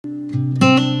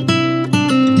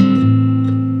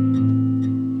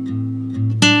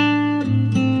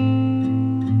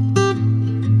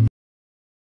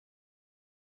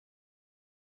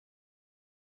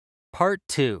Part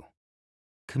 2.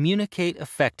 Communicate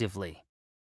effectively.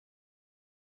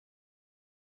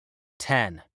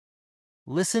 10.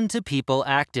 Listen to people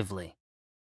actively.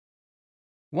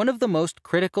 One of the most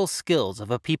critical skills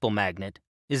of a people magnet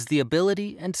is the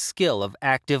ability and skill of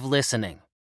active listening,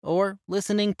 or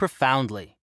listening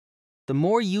profoundly. The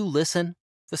more you listen,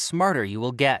 the smarter you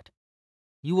will get.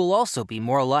 You will also be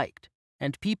more liked,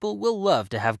 and people will love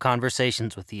to have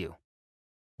conversations with you.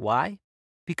 Why?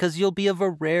 Because you'll be of a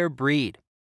rare breed.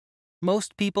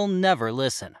 Most people never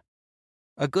listen.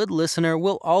 A good listener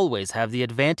will always have the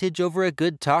advantage over a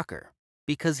good talker,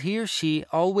 because he or she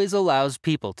always allows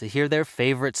people to hear their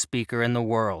favorite speaker in the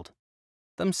world,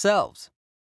 themselves.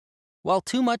 While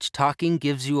too much talking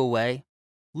gives you away,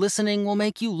 listening will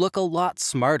make you look a lot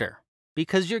smarter,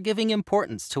 because you're giving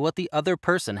importance to what the other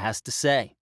person has to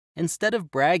say, instead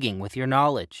of bragging with your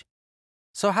knowledge.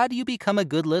 So how do you become a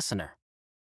good listener?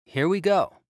 Here we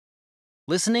go.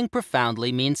 Listening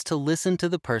profoundly means to listen to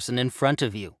the person in front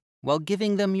of you while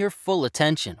giving them your full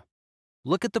attention.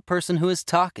 Look at the person who is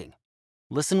talking.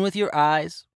 Listen with your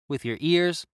eyes, with your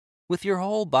ears, with your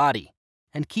whole body,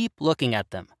 and keep looking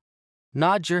at them.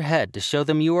 Nod your head to show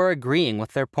them you are agreeing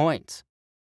with their points.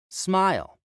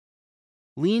 Smile.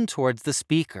 Lean towards the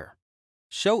speaker.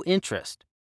 Show interest.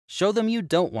 Show them you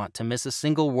don't want to miss a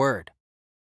single word.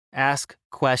 Ask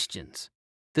questions.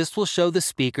 This will show the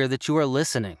speaker that you are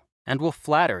listening and will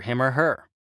flatter him or her.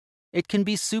 It can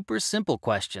be super simple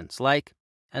questions like,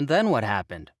 "And then what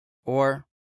happened?" or,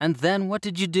 "And then what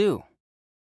did you do?"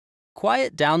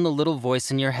 Quiet down the little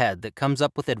voice in your head that comes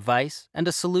up with advice and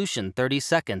a solution 30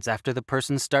 seconds after the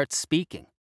person starts speaking.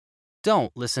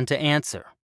 Don't listen to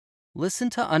answer. Listen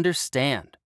to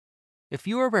understand. If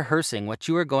you are rehearsing what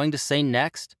you are going to say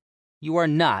next, you are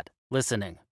not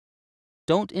listening.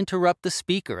 Don't interrupt the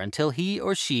speaker until he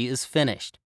or she is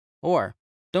finished. Or,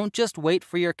 don't just wait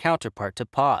for your counterpart to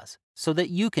pause so that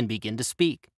you can begin to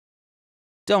speak.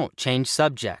 Don't change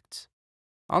subjects.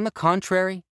 On the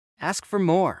contrary, ask for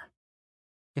more.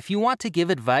 If you want to give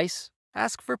advice,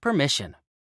 ask for permission.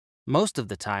 Most of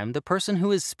the time, the person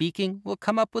who is speaking will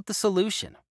come up with the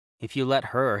solution, if you let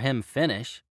her or him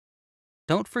finish.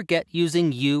 Don't forget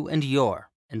using you and your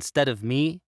instead of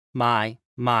me, my,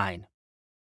 mine.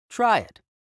 Try it.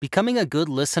 Becoming a good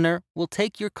listener will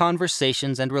take your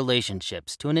conversations and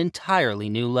relationships to an entirely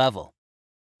new level.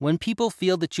 When people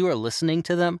feel that you are listening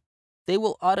to them, they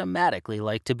will automatically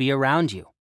like to be around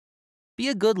you. Be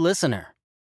a good listener.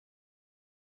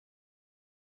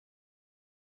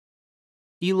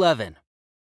 11.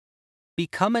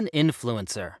 Become an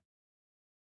influencer.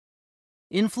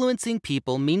 Influencing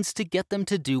people means to get them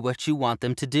to do what you want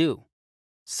them to do.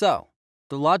 So,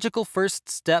 the logical first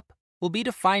step will be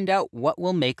to find out what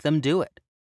will make them do it.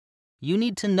 You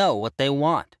need to know what they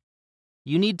want.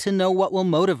 You need to know what will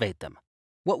motivate them,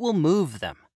 what will move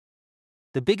them.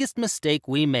 The biggest mistake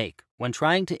we make when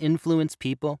trying to influence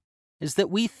people is that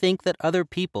we think that other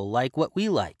people like what we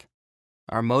like,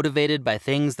 are motivated by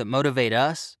things that motivate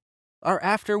us, are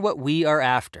after what we are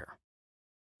after.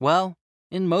 Well,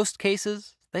 in most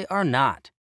cases, they are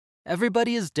not.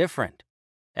 Everybody is different.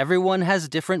 Everyone has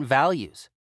different values.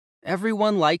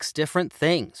 Everyone likes different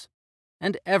things.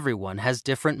 And everyone has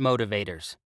different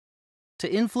motivators.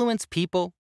 To influence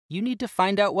people, you need to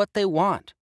find out what they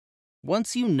want.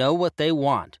 Once you know what they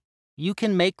want, you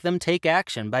can make them take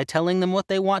action by telling them what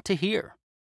they want to hear.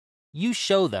 You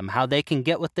show them how they can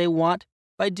get what they want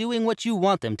by doing what you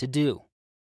want them to do.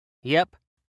 Yep,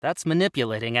 that's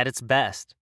manipulating at its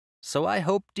best. So I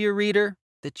hope, dear reader,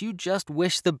 that you just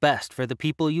wish the best for the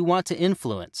people you want to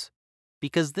influence.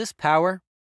 Because this power,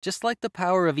 just like the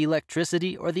power of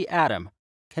electricity or the atom,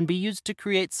 can be used to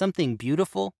create something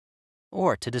beautiful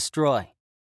or to destroy.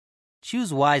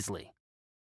 Choose wisely.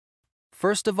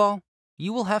 First of all,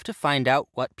 you will have to find out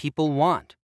what people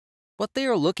want, what they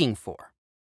are looking for.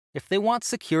 If they want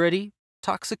security,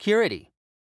 talk security.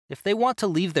 If they want to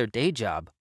leave their day job,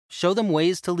 show them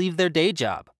ways to leave their day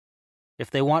job.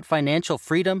 If they want financial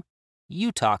freedom,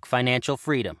 you talk financial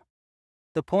freedom.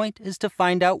 The point is to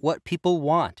find out what people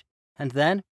want, and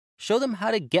then show them how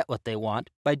to get what they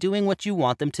want by doing what you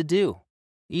want them to do.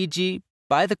 E.g.,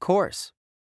 buy the course,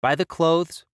 buy the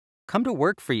clothes, come to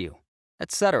work for you,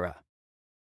 etc.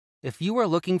 If you are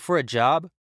looking for a job,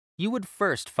 you would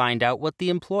first find out what the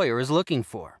employer is looking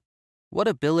for. What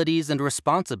abilities and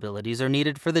responsibilities are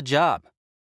needed for the job?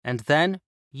 And then,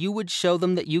 you would show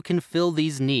them that you can fill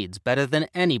these needs better than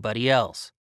anybody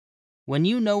else. When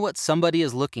you know what somebody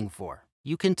is looking for,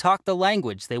 you can talk the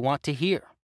language they want to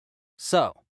hear.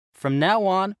 So, from now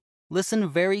on, listen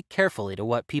very carefully to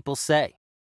what people say.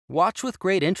 Watch with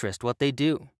great interest what they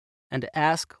do, and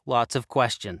ask lots of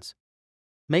questions.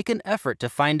 Make an effort to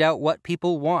find out what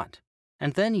people want,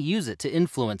 and then use it to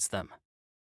influence them.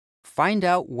 Find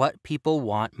out what people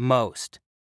want most.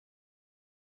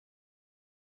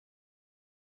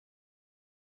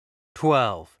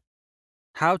 12.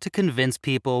 How to convince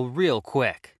people real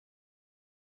quick.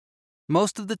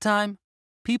 Most of the time,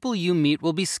 people you meet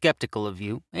will be skeptical of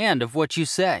you and of what you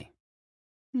say.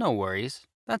 No worries,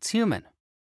 that's human.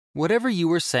 Whatever you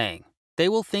were saying, they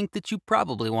will think that you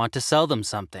probably want to sell them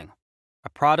something. A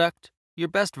product, your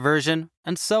best version,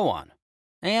 and so on.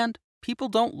 And people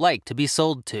don't like to be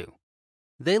sold to.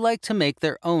 They like to make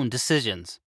their own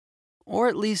decisions. Or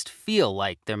at least feel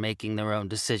like they're making their own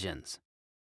decisions.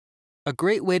 A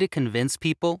great way to convince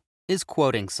people is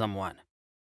quoting someone.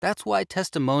 That's why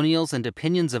testimonials and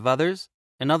opinions of others,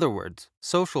 in other words,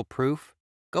 social proof,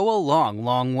 go a long,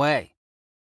 long way.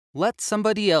 Let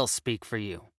somebody else speak for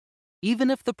you, even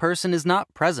if the person is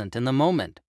not present in the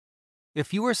moment.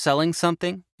 If you are selling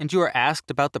something and you are asked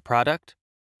about the product,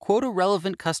 quote a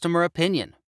relevant customer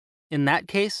opinion. In that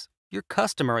case, your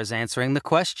customer is answering the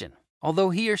question, although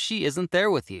he or she isn't there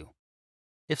with you.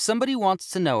 If somebody wants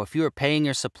to know if you are paying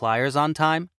your suppliers on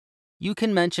time, you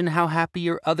can mention how happy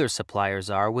your other suppliers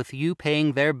are with you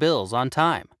paying their bills on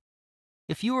time.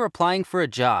 If you are applying for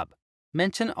a job,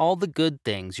 mention all the good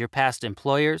things your past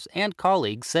employers and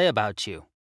colleagues say about you.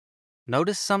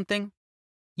 Notice something?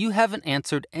 You haven't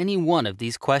answered any one of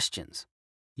these questions.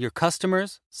 Your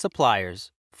customers,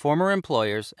 suppliers, former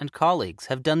employers, and colleagues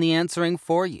have done the answering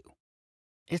for you.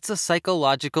 It's a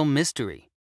psychological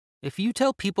mystery. If you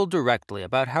tell people directly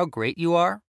about how great you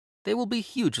are, they will be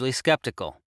hugely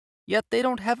skeptical. Yet they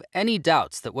don't have any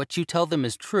doubts that what you tell them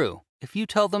is true if you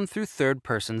tell them through third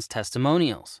persons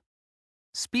testimonials.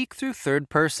 Speak through third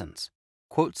persons.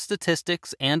 Quote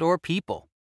statistics and/or people.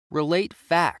 Relate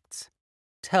facts.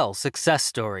 Tell success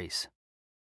stories.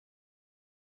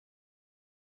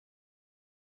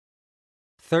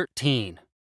 13.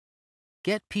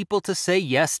 Get people to say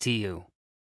yes to you.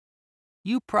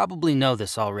 You probably know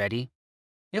this already.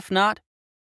 If not,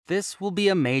 this will be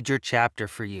a major chapter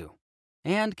for you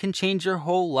and can change your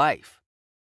whole life.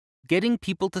 Getting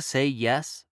people to say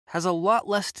yes has a lot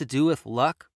less to do with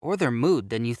luck or their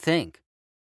mood than you think.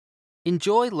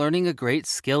 Enjoy learning a great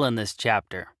skill in this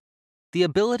chapter, the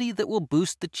ability that will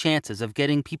boost the chances of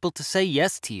getting people to say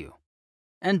yes to you.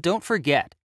 And don't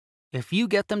forget, if you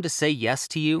get them to say yes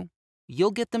to you,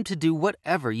 you'll get them to do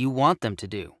whatever you want them to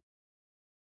do.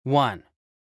 1.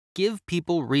 Give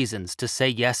people reasons to say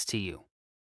yes to you.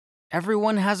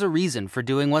 Everyone has a reason for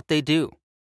doing what they do.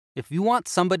 If you want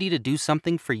somebody to do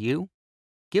something for you,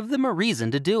 give them a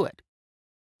reason to do it.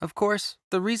 Of course,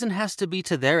 the reason has to be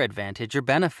to their advantage or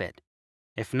benefit.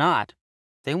 If not,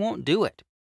 they won't do it.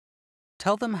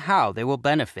 Tell them how they will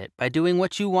benefit by doing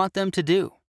what you want them to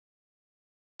do.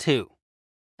 2.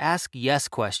 Ask yes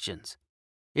questions.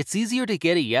 It's easier to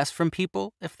get a yes from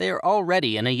people if they are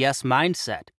already in a yes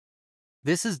mindset.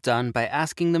 This is done by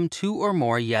asking them 2 or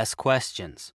more yes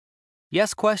questions.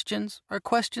 Yes questions are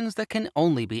questions that can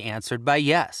only be answered by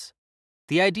yes.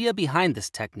 The idea behind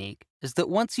this technique is that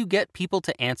once you get people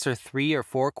to answer 3 or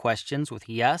 4 questions with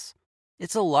yes,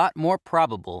 it's a lot more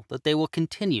probable that they will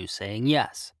continue saying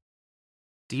yes.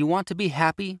 Do you want to be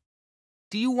happy?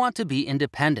 Do you want to be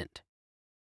independent?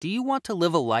 Do you want to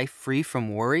live a life free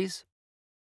from worries?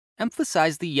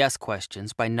 Emphasize the yes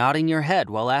questions by nodding your head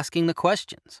while asking the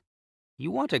questions.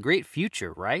 You want a great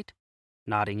future, right?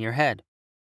 Nodding your head.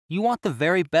 You want the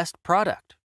very best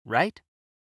product, right?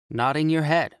 Nodding your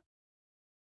head.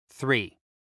 3.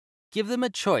 Give them a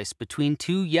choice between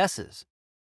 2 yeses.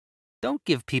 Don't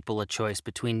give people a choice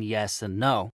between yes and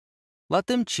no. Let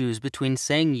them choose between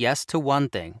saying yes to one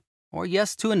thing or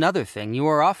yes to another thing you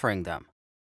are offering them.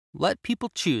 Let people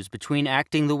choose between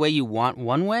acting the way you want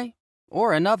one way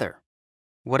or another.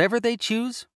 Whatever they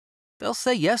choose, they'll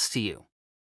say yes to you.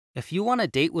 If you want a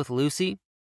date with Lucy,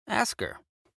 ask her,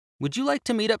 would you like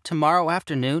to meet up tomorrow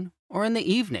afternoon or in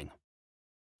the evening?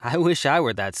 I wish I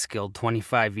were that skilled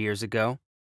 25 years ago.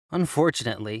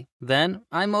 Unfortunately, then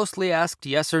I mostly asked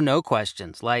yes or no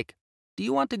questions like, do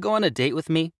you want to go on a date with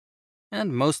me?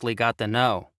 And mostly got the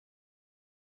no.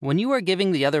 When you are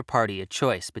giving the other party a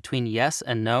choice between yes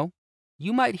and no,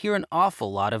 you might hear an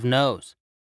awful lot of no's.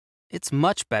 It's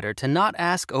much better to not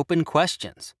ask open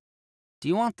questions. Do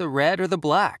you want the red or the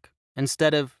black?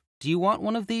 Instead of, do you want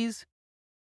one of these?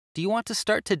 Do you want to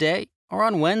start today or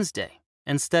on Wednesday?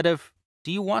 Instead of,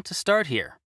 do you want to start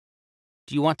here?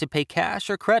 Do you want to pay cash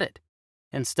or credit?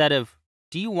 Instead of,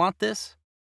 do you want this?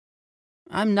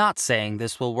 I'm not saying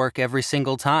this will work every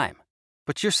single time,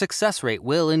 but your success rate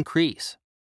will increase.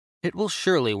 It will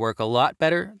surely work a lot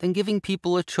better than giving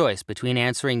people a choice between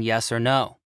answering yes or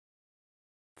no,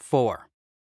 4.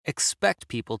 Expect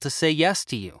people to say yes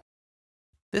to you.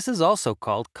 This is also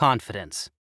called confidence.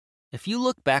 If you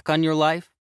look back on your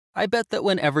life, I bet that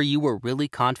whenever you were really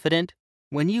confident,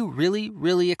 when you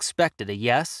really expected a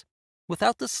yes,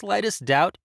 without the slightest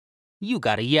doubt, you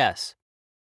got a yes.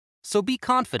 So be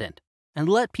confident and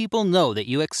let people know that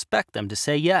you expect them to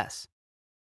say yes.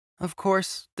 Of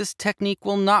course, this technique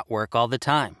will not work all the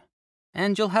time,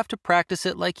 and you'll have to practice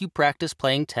it like you practice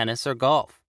playing tennis or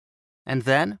golf. And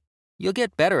then, you'll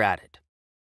get better at it.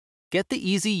 Get the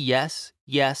easy yes,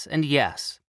 yes, and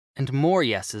yes, and more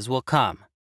yeses will come.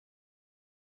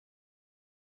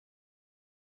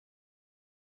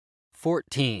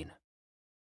 14.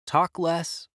 Talk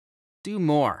less, do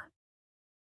more.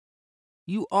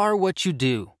 You are what you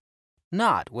do,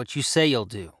 not what you say you'll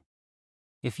do.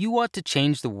 If you want to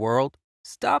change the world,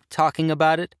 stop talking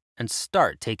about it and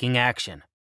start taking action.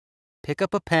 Pick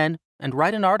up a pen and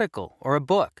write an article or a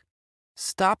book.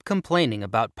 Stop complaining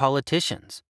about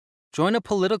politicians. Join a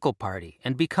political party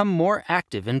and become more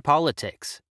active in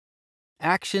politics.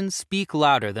 Actions speak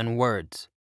louder than words.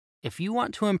 If you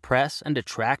want to impress and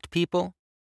attract people,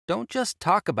 don't just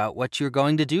talk about what you're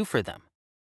going to do for them.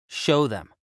 Show them.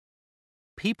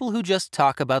 People who just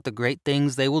talk about the great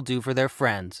things they will do for their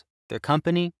friends, their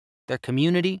company, their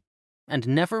community, and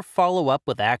never follow up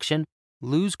with action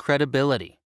lose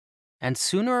credibility. And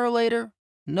sooner or later,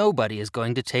 nobody is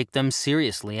going to take them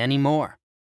seriously anymore.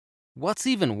 What's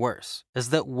even worse is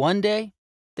that one day,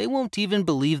 they won't even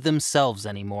believe themselves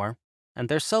anymore, and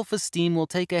their self-esteem will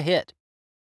take a hit.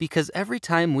 Because every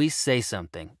time we say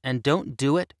something and don't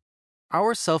do it,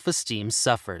 our self-esteem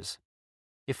suffers.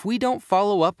 If we don't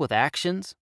follow up with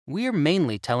actions, we're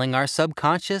mainly telling our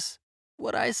subconscious,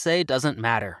 what I say doesn't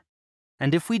matter.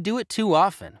 And if we do it too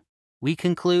often, we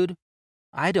conclude,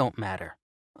 I don't matter.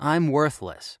 I'm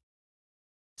worthless.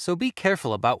 So be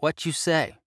careful about what you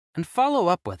say and follow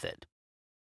up with it.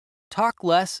 Talk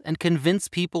less and convince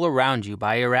people around you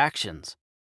by your actions.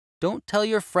 Don't tell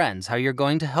your friends how you're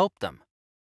going to help them.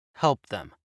 Help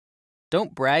them.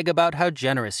 Don't brag about how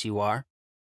generous you are.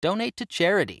 Donate to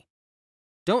charity.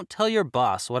 Don't tell your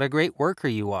boss what a great worker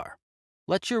you are.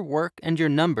 Let your work and your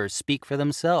numbers speak for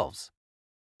themselves.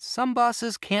 Some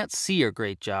bosses can't see your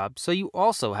great job, so you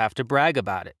also have to brag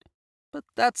about it. But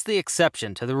that's the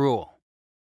exception to the rule.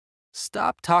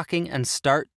 Stop talking and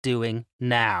start doing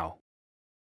now.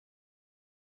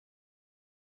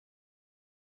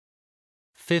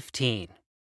 15.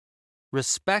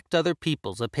 Respect other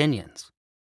people's opinions.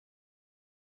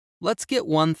 Let's get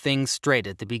one thing straight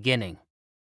at the beginning.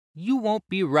 You won't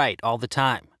be right all the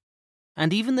time.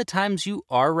 And even the times you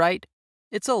are right,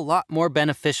 it's a lot more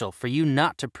beneficial for you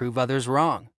not to prove others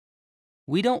wrong.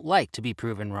 We don't like to be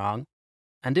proven wrong.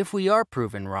 And if we are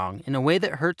proven wrong in a way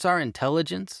that hurts our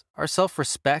intelligence, our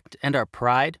self-respect, and our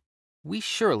pride, we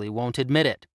surely won't admit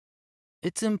it.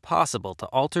 It's impossible to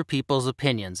alter people's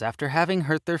opinions after having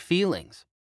hurt their feelings.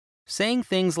 Saying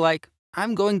things like,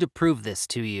 I'm going to prove this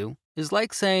to you, is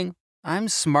like saying, I'm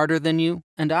smarter than you,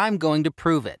 and I'm going to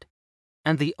prove it.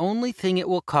 And the only thing it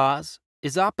will cause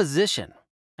is opposition,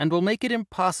 and will make it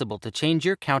impossible to change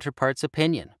your counterpart's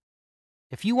opinion.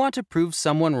 If you want to prove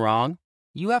someone wrong,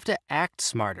 you have to act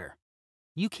smarter.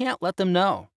 You can't let them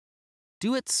know.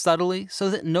 Do it subtly so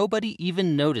that nobody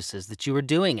even notices that you are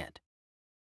doing it.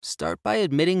 Start by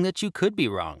admitting that you could be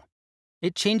wrong.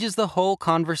 It changes the whole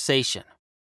conversation.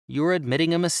 You're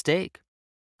admitting a mistake.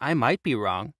 I might be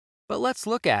wrong, but let's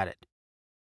look at it.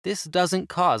 This doesn't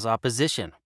cause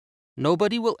opposition.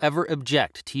 Nobody will ever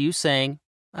object to you saying,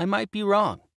 I might be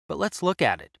wrong, but let's look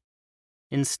at it.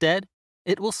 Instead,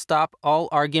 it will stop all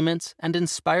arguments and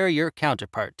inspire your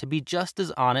counterpart to be just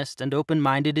as honest and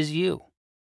open-minded as you.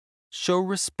 Show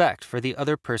respect for the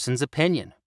other person's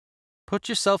opinion. Put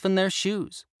yourself in their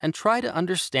shoes and try to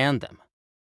understand them.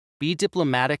 Be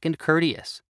diplomatic and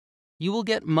courteous. You will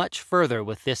get much further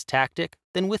with this tactic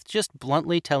than with just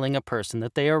bluntly telling a person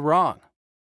that they are wrong.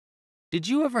 Did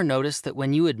you ever notice that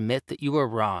when you admit that you are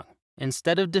wrong,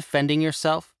 instead of defending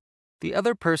yourself, the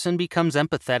other person becomes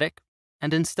empathetic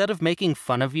and instead of making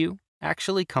fun of you,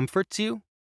 actually comforts you?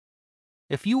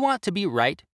 If you want to be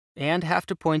right and have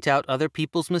to point out other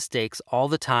people's mistakes all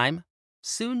the time,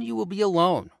 soon you will be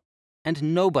alone,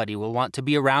 and nobody will want to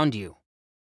be around you.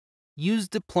 Use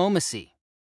diplomacy.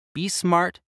 Be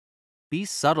smart. Be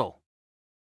subtle.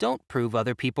 Don't prove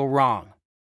other people wrong.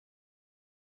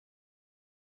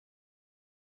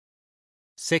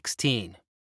 16.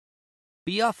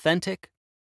 Be authentic.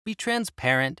 Be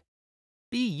transparent.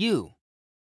 Be you.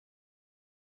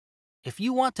 If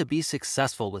you want to be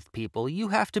successful with people, you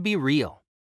have to be real.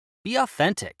 Be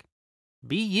authentic.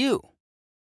 Be you.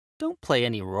 Don't play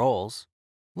any roles.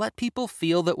 Let people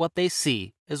feel that what they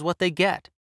see is what they get.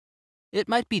 It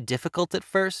might be difficult at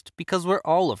first because we're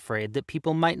all afraid that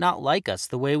people might not like us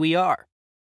the way we are.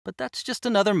 But that's just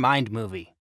another mind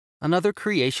movie, another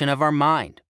creation of our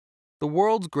mind, the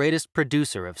world's greatest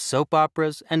producer of soap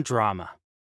operas and drama.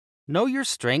 Know your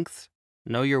strengths,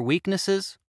 know your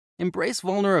weaknesses, embrace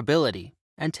vulnerability,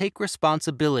 and take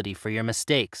responsibility for your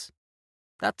mistakes.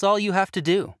 That's all you have to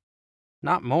do.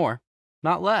 Not more,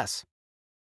 not less.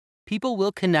 People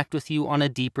will connect with you on a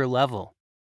deeper level.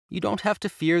 You don't have to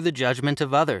fear the judgment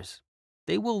of others.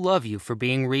 They will love you for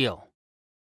being real.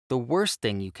 The worst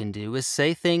thing you can do is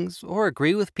say things or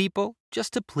agree with people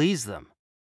just to please them.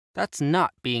 That's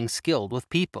not being skilled with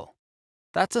people.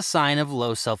 That's a sign of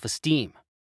low self-esteem.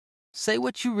 Say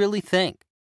what you really think.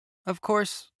 Of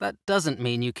course, that doesn't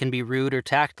mean you can be rude or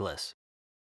tactless.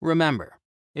 Remember,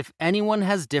 if anyone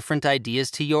has different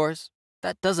ideas to yours,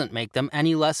 that doesn't make them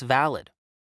any less valid.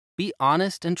 Be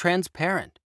honest and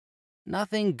transparent.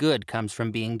 Nothing good comes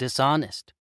from being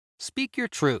dishonest. Speak your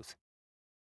truth.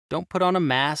 Don't put on a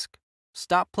mask.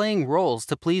 Stop playing roles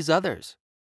to please others.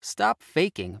 Stop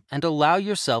faking and allow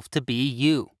yourself to be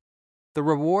you. The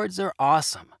rewards are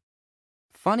awesome.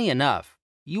 Funny enough,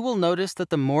 you will notice that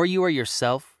the more you are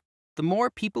yourself, the more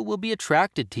people will be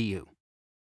attracted to you.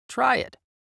 Try it.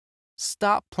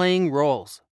 Stop playing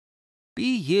roles.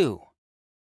 Be you.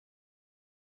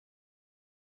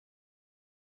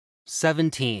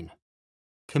 17.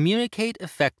 Communicate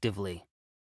effectively.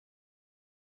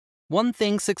 One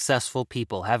thing successful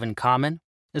people have in common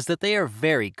is that they are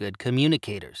very good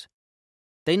communicators.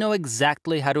 They know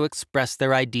exactly how to express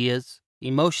their ideas,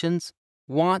 emotions,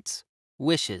 wants,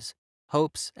 wishes,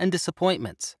 hopes, and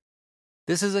disappointments.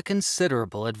 This is a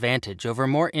considerable advantage over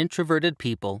more introverted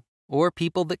people or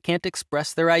people that can't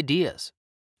express their ideas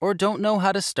or don't know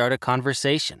how to start a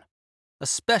conversation,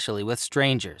 especially with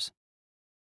strangers.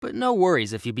 But no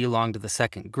worries if you belong to the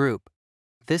second group.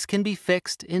 This can be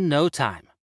fixed in no time.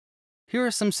 Here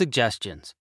are some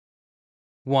suggestions.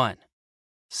 1.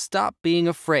 Stop being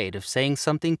afraid of saying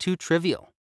something too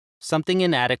trivial, something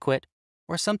inadequate,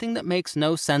 or something that makes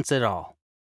no sense at all.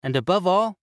 And above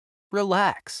all,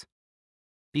 relax.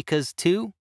 Because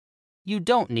 2, you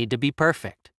don't need to be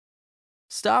perfect.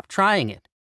 Stop trying it.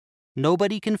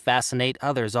 Nobody can fascinate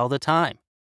others all the time.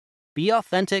 Be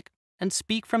authentic and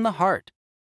speak from the heart.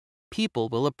 People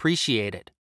will appreciate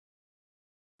it.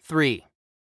 3.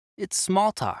 It's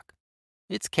small talk.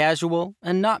 It's casual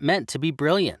and not meant to be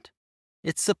brilliant.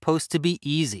 It's supposed to be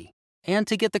easy and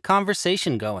to get the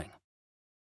conversation going.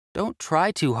 Don't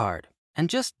try too hard and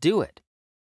just do it.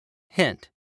 Hint: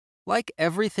 like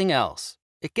everything else,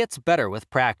 it gets better with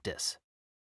practice.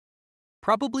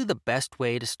 Probably the best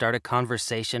way to start a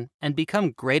conversation and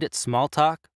become great at small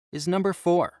talk is number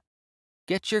 4.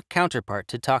 Get your counterpart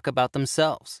to talk about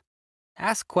themselves.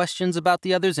 Ask questions about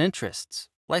the other's interests,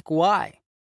 like why,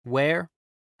 where,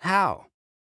 how.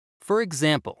 For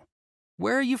example,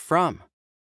 where are you from?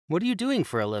 What are you doing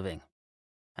for a living?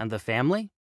 And the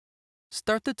family?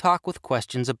 Start the talk with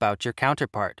questions about your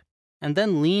counterpart, and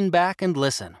then lean back and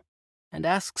listen, and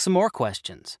ask some more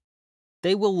questions.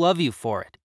 They will love you for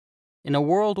it. In a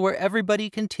world where everybody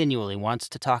continually wants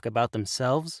to talk about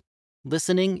themselves,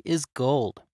 listening is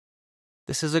gold.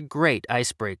 This is a great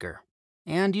icebreaker,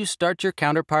 and you start your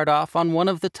counterpart off on one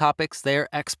of the topics they are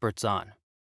experts on,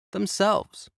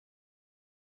 themselves.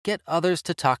 Get others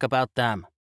to talk about them,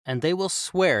 and they will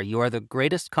swear you are the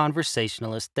greatest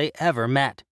conversationalist they ever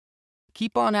met.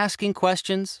 Keep on asking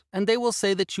questions, and they will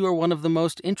say that you are one of the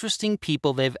most interesting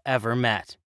people they've ever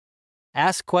met.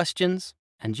 Ask questions,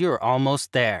 and you're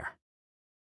almost there.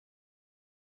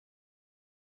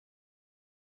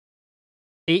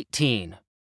 18.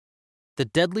 The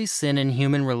deadly sin in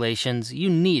human relations you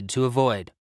need to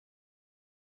avoid.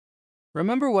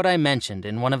 Remember what I mentioned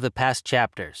in one of the past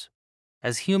chapters.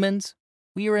 As humans,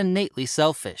 we are innately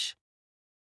selfish.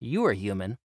 You are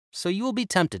human, so you will be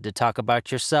tempted to talk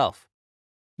about yourself.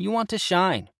 You want to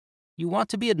shine. You want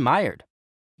to be admired.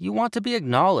 You want to be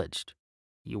acknowledged.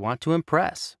 You want to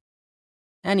impress.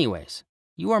 Anyways,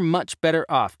 you are much better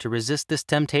off to resist this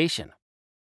temptation.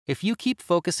 If you keep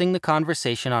focusing the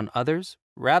conversation on others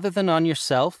rather than on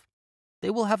yourself,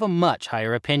 they will have a much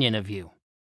higher opinion of you.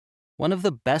 One of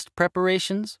the best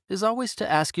preparations is always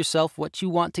to ask yourself what you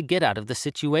want to get out of the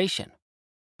situation.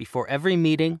 Before every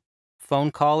meeting, phone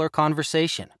call, or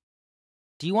conversation.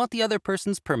 Do you want the other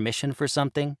person's permission for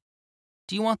something?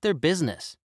 Do you want their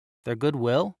business? Their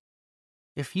goodwill?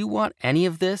 If you want any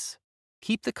of this,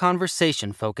 keep the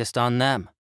conversation focused on them.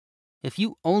 If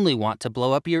you only want to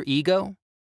blow up your ego,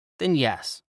 then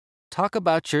yes, talk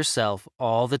about yourself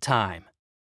all the time.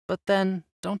 But then,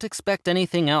 Don't expect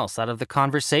anything else out of the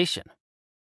conversation.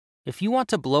 If you want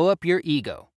to blow up your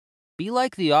ego, be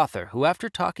like the author who, after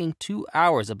talking 2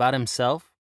 hours about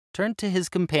himself, turned to his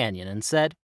companion and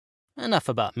said, "Enough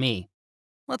about me.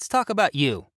 Let's talk about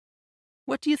you.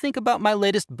 What do you think about my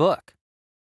latest book?"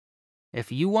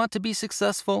 If you want to be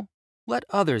successful, let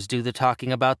others do the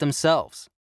talking about themselves,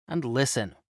 and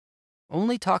listen.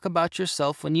 Only talk about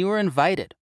yourself when you are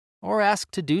invited or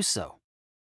asked to do so.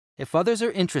 If others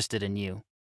are interested in you,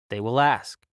 they will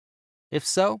ask. If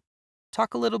so,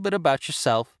 talk a little bit about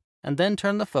yourself and then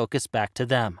turn the focus back to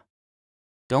them.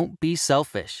 Don't be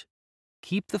selfish.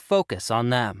 Keep the focus on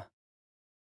them.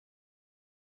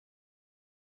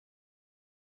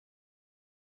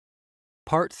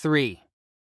 Part 3.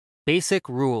 Basic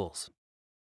Rules.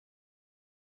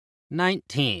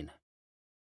 19.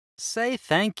 Say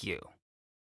thank you.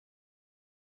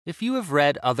 If you have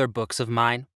read other books of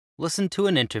mine, listened to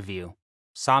an interview,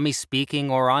 saw me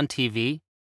speaking or on TV,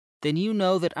 then you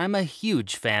know that I'm a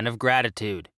huge fan of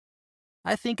gratitude.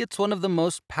 I think it's one of the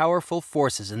most powerful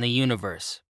forces in the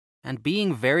universe, and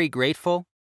being very grateful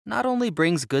not only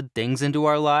brings good things into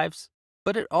our lives,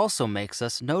 but it also makes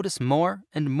us notice more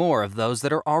and more of those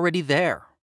that are already there.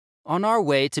 On our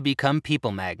way to become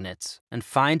people magnets and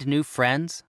find new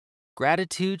friends,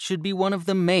 gratitude should be one of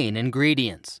the main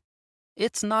ingredients.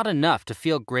 It's not enough to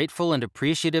feel grateful and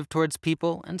appreciative towards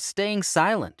people and staying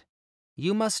silent.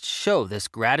 You must show this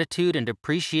gratitude and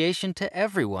appreciation to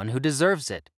everyone who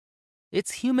deserves it.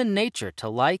 It's human nature to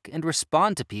like and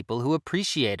respond to people who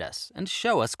appreciate us and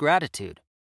show us gratitude.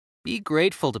 Be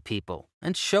grateful to people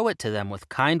and show it to them with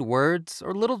kind words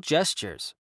or little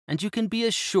gestures, and you can be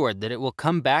assured that it will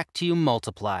come back to you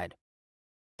multiplied.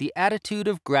 The attitude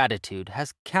of gratitude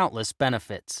has countless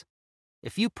benefits.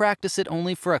 If you practice it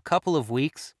only for a couple of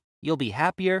weeks, you'll be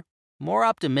happier, more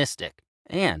optimistic,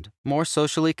 and more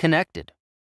socially connected.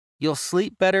 You'll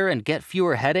sleep better and get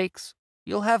fewer headaches.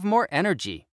 You'll have more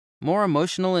energy, more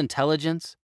emotional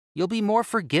intelligence. You'll be more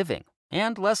forgiving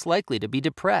and less likely to be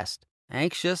depressed,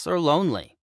 anxious, or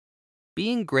lonely.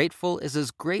 Being grateful is as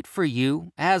great for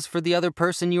you as for the other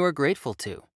person you are grateful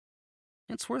to.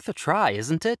 It's worth a try,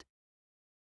 isn't it?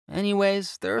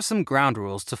 Anyways, there are some ground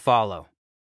rules to follow.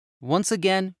 Once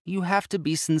again, you have to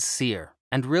be sincere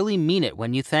and really mean it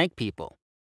when you thank people.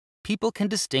 People can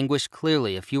distinguish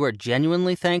clearly if you are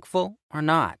genuinely thankful or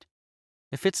not.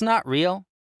 If it's not real,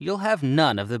 you'll have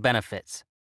none of the benefits.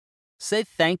 Say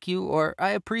thank you or I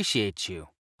appreciate you,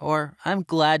 or I'm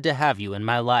glad to have you in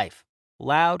my life,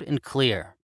 loud and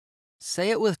clear. Say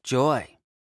it with joy.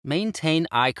 Maintain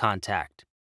eye contact.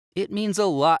 It means a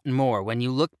lot more when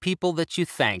you look people that you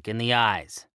thank in the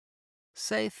eyes.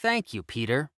 Say thank you,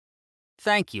 Peter.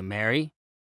 Thank you, Mary.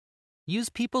 Use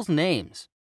people's names.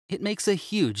 It makes a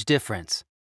huge difference.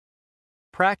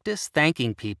 Practice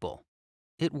thanking people.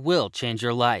 It will change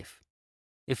your life.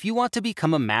 If you want to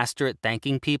become a master at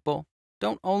thanking people,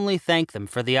 don't only thank them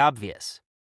for the obvious.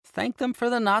 Thank them for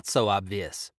the not so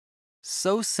obvious.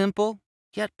 So simple,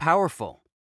 yet powerful.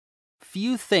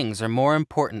 Few things are more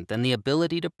important than the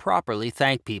ability to properly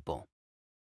thank people.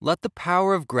 Let the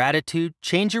power of gratitude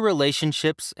change your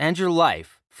relationships and your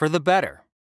life for the better.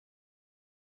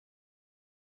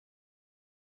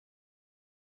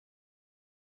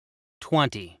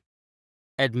 "20.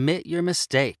 Admit your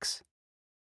mistakes.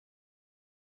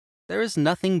 There is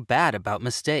nothing bad about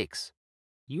mistakes.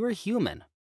 You are human.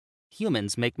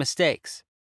 Humans make mistakes.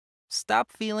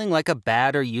 Stop feeling like a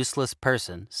bad or useless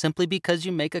person simply because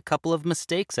you make a couple of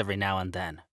mistakes every now and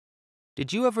then.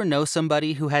 Did you ever know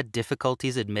somebody who had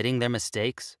difficulties admitting their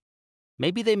mistakes?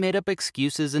 Maybe they made up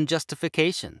excuses and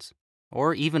justifications,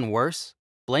 or even worse,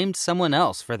 blamed someone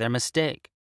else for their mistake.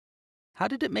 How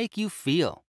did it make you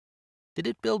feel? Did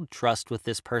it build trust with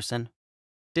this person?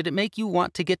 Did it make you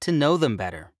want to get to know them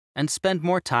better and spend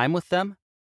more time with them?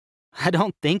 I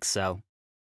don't think so.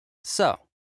 So,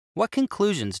 what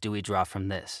conclusions do we draw from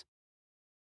this?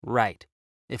 Right.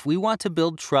 If we want to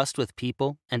build trust with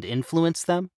people and influence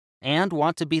them, and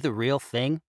want to be the real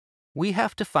thing, we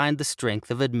have to find the strength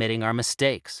of admitting our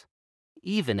mistakes,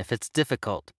 even if it's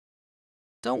difficult.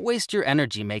 Don't waste your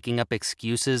energy making up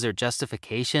excuses or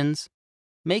justifications.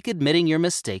 Make admitting your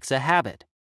mistakes a habit.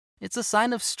 It's a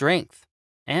sign of strength,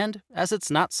 and as it's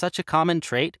not such a common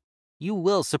trait, you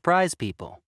will surprise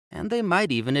people, and they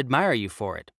might even admire you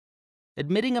for it.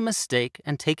 Admitting a mistake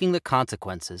and taking the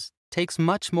consequences takes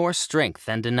much more strength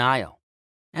than denial,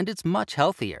 and it's much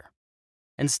healthier.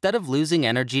 Instead of losing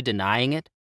energy denying it,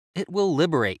 it will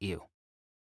liberate you.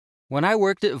 When I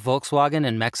worked at Volkswagen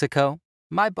in Mexico,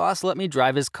 my boss let me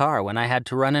drive his car when I had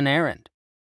to run an errand.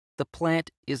 The plant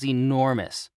is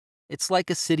enormous. It's like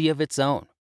a city of its own.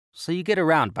 so you get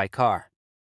around by car.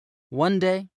 One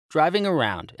day, driving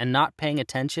around and not paying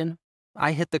attention,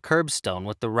 I hit the curbstone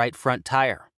with the right front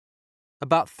tire.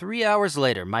 About 3 hours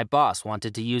later, my boss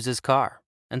wanted to use his car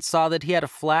and saw that he had a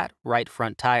flat right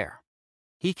front tire.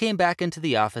 He came back into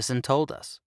the office and told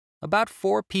us. About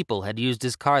 4 people had used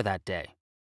his car that day.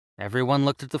 Everyone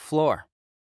looked at the floor.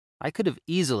 I could have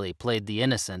easily played the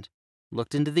innocent,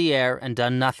 looked into the air, and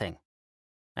done nothing.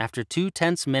 After 2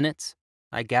 tense minutes,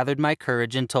 I gathered my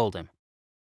courage and told him.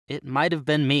 It might have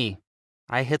been me.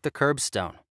 I hit the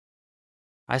curbstone.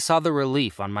 I saw the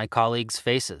relief on my colleagues'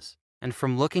 faces, and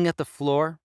from looking at the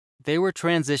floor, they were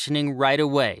transitioning right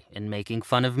away in making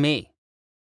fun of me.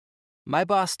 My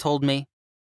boss told me,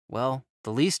 well,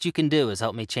 the least you can do is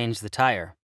help me change the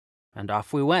tire. And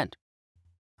off we went.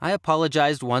 I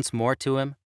apologized once more to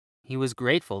him. He was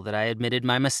grateful that I admitted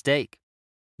my mistake.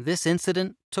 This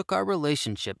incident took our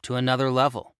relationship to another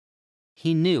level.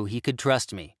 He knew he could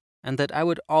trust me, and that I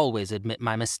would always admit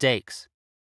my mistakes.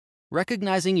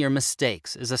 Recognizing your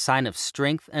mistakes is a sign of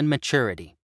strength and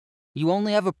maturity. You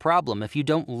only have a problem if you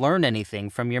don't learn anything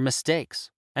from your mistakes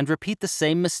and repeat the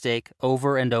same mistake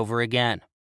over and over again.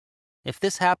 If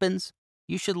this happens,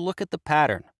 you should look at the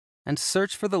pattern and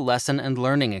search for the lesson and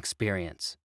learning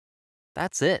experience.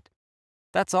 That's it.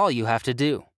 That's all you have to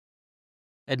do.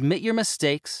 Admit your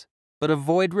mistakes, but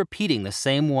avoid repeating the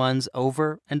same ones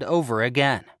over and over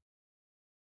again.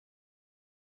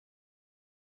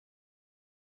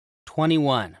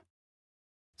 21.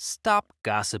 Stop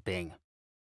gossiping.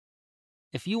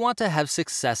 If you want to have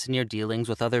success in your dealings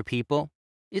with other people,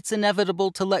 it's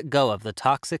inevitable to let go of the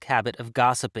toxic habit of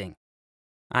gossiping.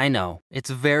 I know, it's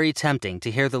very tempting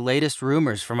to hear the latest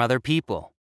rumors from other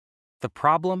people. The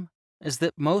problem is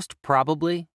that most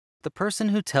probably, the person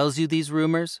who tells you these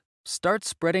rumors starts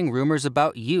spreading rumors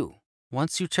about you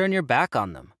once you turn your back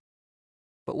on them.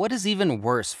 But what is even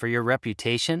worse for your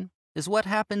reputation is what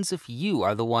happens if you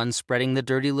are the one spreading the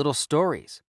dirty little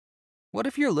stories. What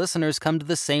if your listeners come to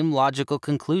the same logical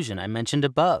conclusion I mentioned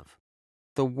above?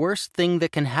 The worst thing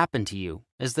that can happen to you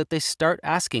is that they start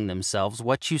asking themselves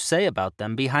what you say about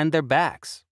them behind their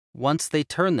backs once they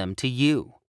turn them to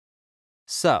you.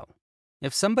 So,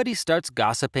 if somebody starts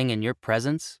gossiping in your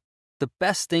presence, the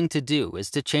best thing to do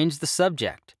is to change the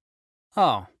subject.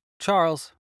 Oh,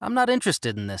 Charles, I'm not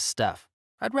interested in this stuff.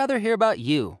 I'd rather hear about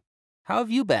you. How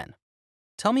have you been?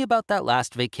 Tell me about that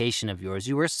last vacation of yours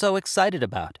you were so excited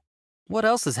about. What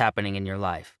else is happening in your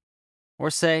life? Or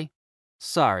say,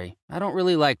 sorry, I don't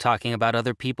really like talking about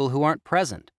other people who aren't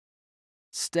present.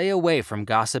 Stay away from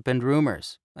gossip and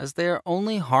rumors, as they are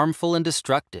only harmful and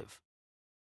destructive.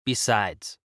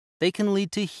 Besides, they can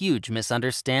lead to huge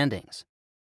misunderstandings.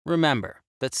 Remember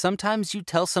that sometimes you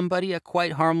tell somebody a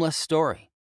quite harmless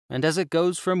story, and as it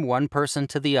goes from one person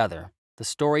to the other, the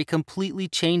story completely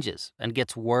changes and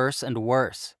gets worse and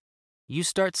worse. You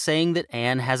start saying that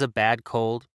Anne has a bad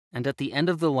cold, and at the end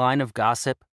of the line of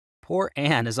gossip, poor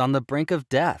Anne is on the brink of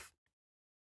death.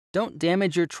 Don't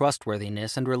damage your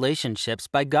trustworthiness and relationships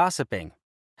by gossiping.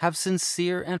 Have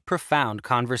sincere and profound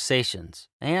conversations,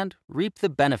 and reap the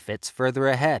benefits further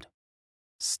ahead.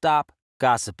 Stop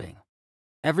gossiping.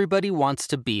 Everybody wants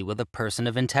to be with a person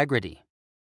of integrity.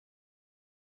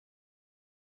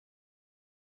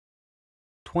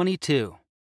 22.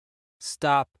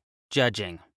 Stop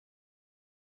judging.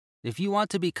 If you want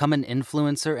to become an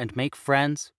influencer and make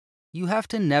friends, you have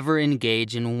to never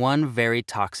engage in one very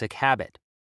toxic habit: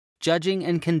 judging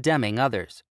and condemning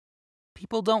others.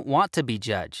 People don't want to be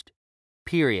judged.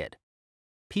 Period.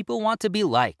 People want to be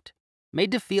liked,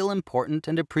 made to feel important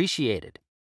and appreciated,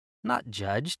 not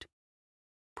judged.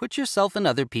 Put yourself in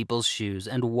other people's shoes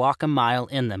and walk a mile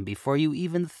in them before you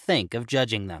even think of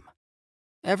judging them.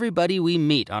 Everybody we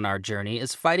meet on our journey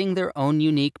is fighting their own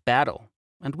unique battle,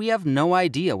 and we have no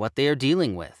idea what they are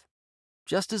dealing with,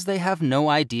 just as they have no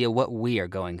idea what we are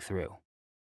going through.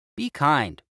 Be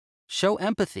kind. Show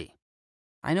empathy.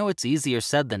 I know it's easier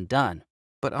said than done,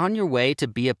 but on your way to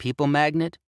be a people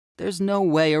magnet, there's no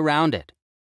way around it.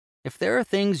 If there are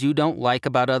things you don't like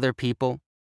about other people,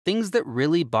 things that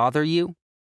really bother you,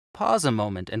 pause a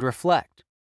moment and reflect.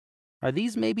 Are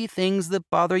these maybe things that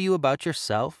bother you about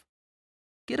yourself?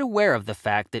 Get aware of the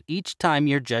fact that each time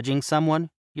you're judging someone,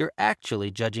 you're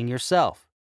actually judging yourself.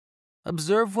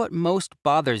 Observe what most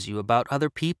bothers you about other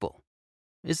people.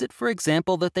 Is it, for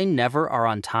example, that they never are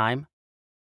on time?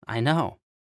 I know.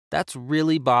 That's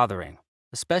really bothering,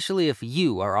 especially if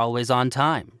you are always on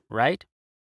time, right?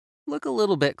 Look a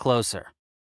little bit closer.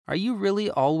 Are you really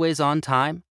always on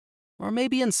time? Or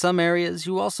maybe in some areas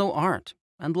you also aren't,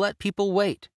 and let people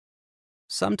wait.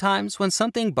 Sometimes when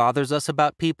something bothers us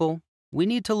about people, we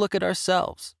need to look at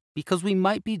ourselves because we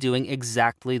might be doing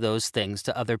exactly those things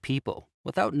to other people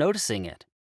without noticing it.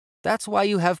 That's why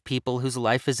you have people whose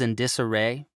life is in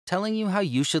disarray telling you how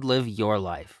you should live your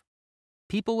life.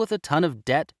 People with a ton of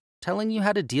debt telling you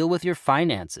how to deal with your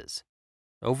finances.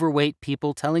 Overweight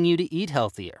people telling you to eat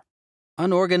healthier.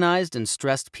 Unorganized and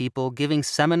stressed people giving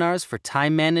seminars for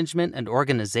time management and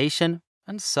organization,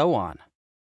 and so on.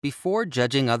 Before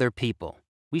judging other people,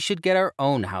 we should get our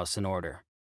own house in order.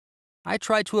 I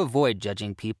try to avoid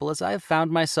judging people as I have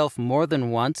found myself more than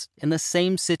once in the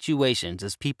same situations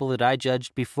as people that I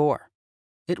judged before.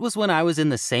 It was when I was in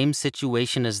the same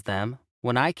situation as them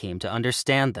when I came to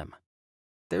understand them.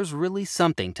 There's really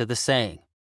something to the saying,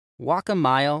 walk a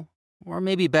mile, or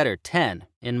maybe better 10,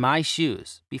 in my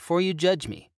shoes before you judge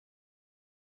me.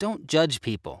 Don't judge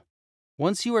people.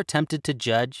 Once you are tempted to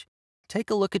judge,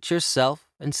 take a look at yourself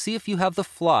and see if you have the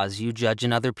flaws you judge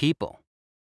in other people.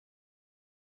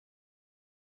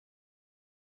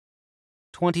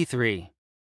 23.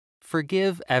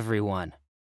 Forgive everyone.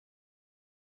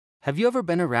 Have you ever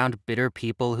been around bitter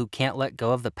people who can't let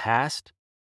go of the past?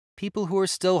 People who are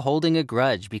still holding a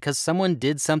grudge because someone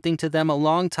did something to them a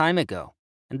long time ago,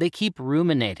 and they keep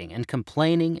ruminating and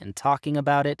complaining and talking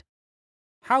about it?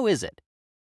 How is it?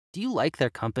 Do you like their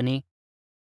company?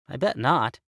 I bet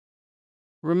not.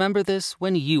 Remember this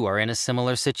when you are in a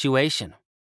similar situation.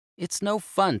 It's no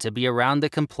fun to be around the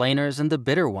complainers and the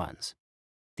bitter ones.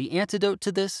 The antidote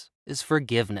to this is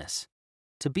forgiveness.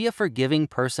 To be a forgiving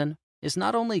person is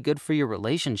not only good for your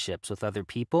relationships with other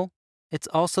people, it's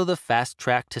also the fast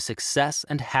track to success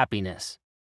and happiness.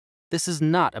 This is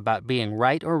not about being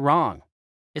right or wrong.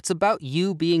 It's about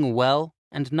you being well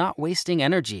and not wasting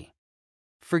energy.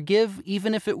 Forgive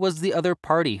even if it was the other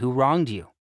party who wronged you.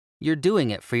 You're doing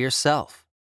it for yourself.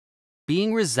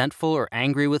 Being resentful or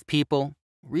angry with people,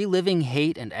 reliving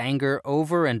hate and anger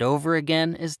over and over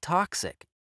again is toxic.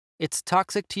 It's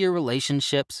toxic to your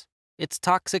relationships. It's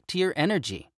toxic to your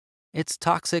energy. It's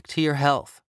toxic to your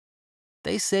health.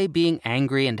 They say being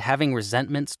angry and having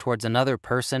resentments towards another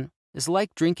person is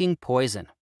like drinking poison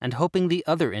and hoping the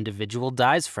other individual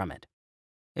dies from it.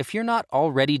 If you're not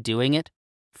already doing it,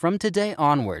 from today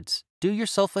onwards, do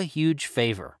yourself a huge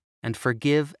favor and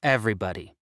forgive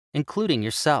everybody, including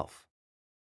yourself.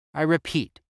 I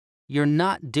repeat, you're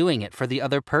not doing it for the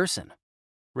other person.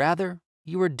 Rather,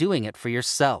 you are doing it for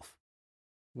yourself.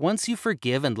 Once you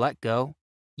forgive and let go,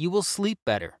 you will sleep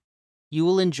better. You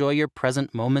will enjoy your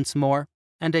present moments more,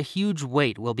 and a huge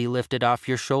weight will be lifted off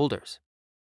your shoulders.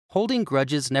 Holding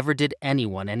grudges never did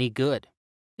anyone any good.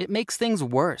 It makes things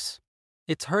worse.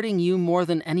 It's hurting you more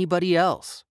than anybody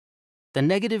else. The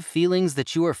negative feelings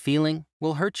that you are feeling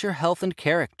will hurt your health and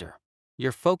character.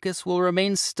 Your focus will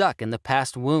remain stuck in the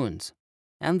past wounds,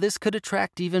 and this could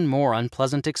attract even more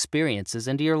unpleasant experiences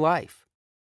into your life.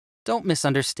 Don't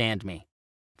misunderstand me.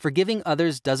 Forgiving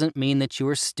others doesn't mean that you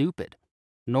are stupid,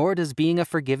 nor does being a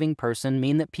forgiving person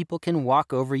mean that people can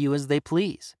walk over you as they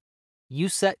please. You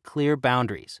set clear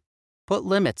boundaries, put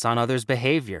limits on others'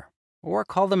 behavior, or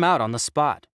call them out on the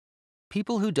spot.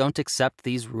 People who don't accept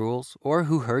these rules or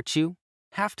who hurt you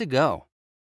have to go.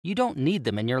 You don't need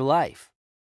them in your life.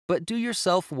 But do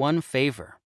yourself one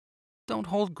favor. Don't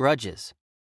hold grudges.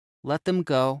 Let them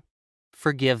go,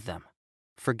 forgive them,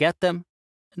 forget them,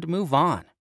 and move on.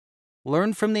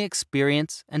 Learn from the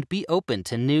experience and be open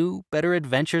to new, better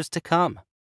adventures to come.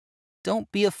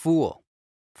 Don't be a fool.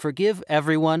 Forgive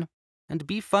everyone and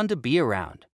be fun to be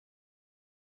around.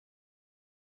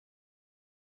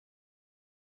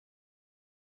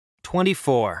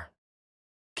 24.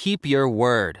 Keep your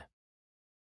word.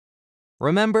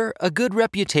 Remember, a good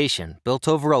reputation built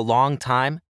over a long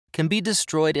time can be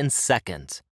destroyed in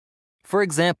seconds. For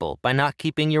example, by not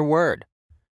keeping your word.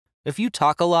 If you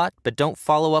talk a lot but don't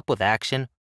follow up with action,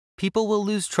 people will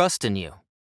lose trust in you.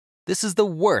 This is the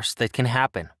worst that can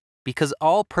happen because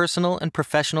all personal and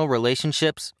professional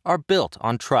relationships are built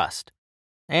on trust.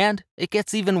 And it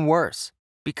gets even worse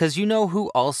because you know who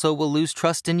also will lose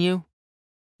trust in you?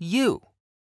 You.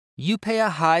 You pay a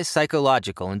high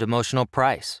psychological and emotional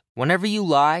price whenever you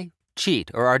lie, cheat,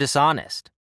 or are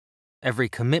dishonest. Every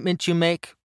commitment you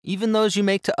make, even those you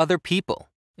make to other people,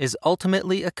 is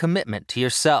ultimately a commitment to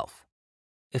yourself.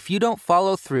 If you don't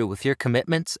follow through with your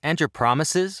commitments and your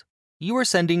promises, you are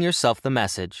sending yourself the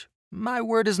message, my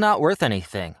word is not worth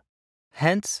anything.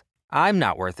 Hence, I'm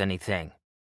not worth anything.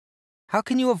 How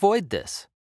can you avoid this?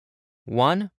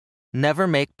 1. Never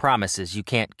make promises you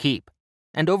can't keep,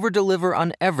 and over-deliver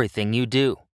on everything you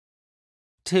do.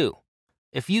 2.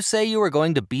 If you say you are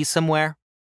going to be somewhere,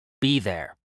 be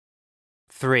there.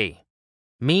 3.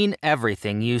 Mean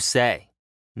everything you say.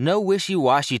 No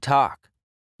wishy-washy talk.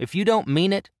 If you don't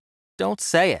mean it, don't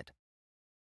say it.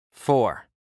 4.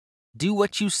 Do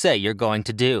what you say you're going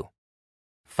to do.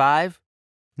 5.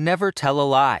 Never tell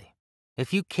a lie.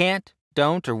 If you can't,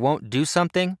 don't, or won't do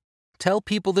something, tell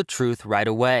people the truth right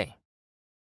away.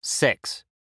 6.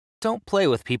 Don't play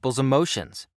with people's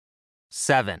emotions.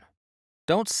 7.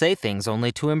 Don't say things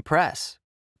only to impress.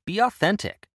 Be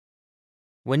authentic.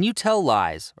 When you tell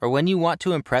lies or when you want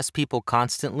to impress people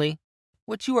constantly,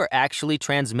 what you are actually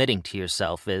transmitting to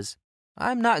yourself is,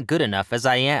 I'm not good enough as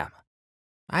I am.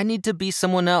 I need to be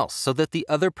someone else so that the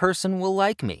other person will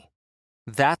like me.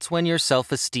 That's when your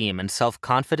self-esteem and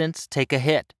self-confidence take a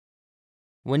hit.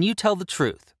 When you tell the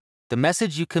truth, the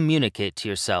message you communicate to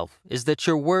yourself is that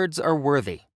your words are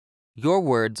worthy. Your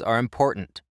words are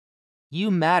important. You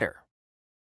matter.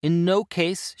 In no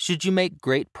case should you make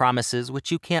great promises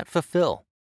which you can't fulfill.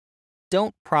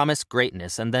 Don't promise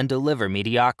greatness and then deliver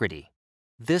mediocrity.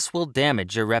 This will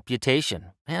damage your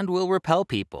reputation and will repel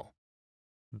people.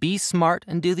 Be smart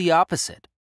and do the opposite.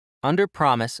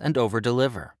 Under-promise and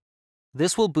over-deliver.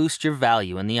 This will boost your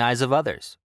value in the eyes of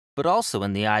others, but also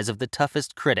in the eyes of the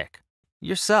toughest critic,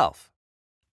 yourself.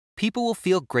 People will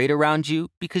feel great around you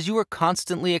because you are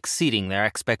constantly exceeding their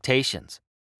expectations,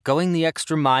 going the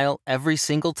extra mile every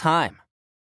single time.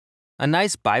 A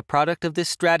nice byproduct of this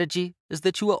strategy is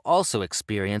that you will also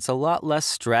experience a lot less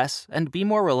stress and be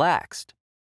more relaxed.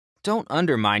 Don't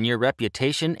undermine your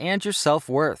reputation and your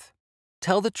self-worth.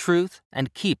 Tell the truth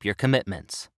and keep your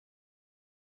commitments.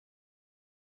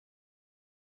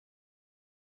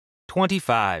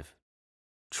 25.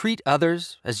 Treat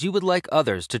others as you would like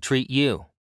others to treat you.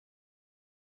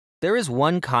 There is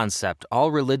one concept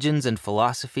all religions and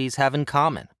philosophies have in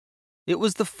common. It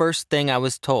was the first thing I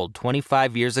was told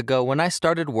 25 years ago when I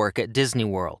started work at Disney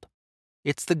World.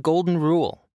 It's the golden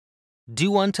rule.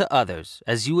 Do unto others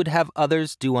as you would have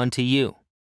others do unto you.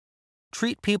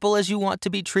 Treat people as you want to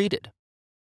be treated.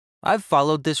 I've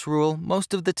followed this rule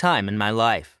most of the time in my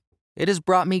life. It has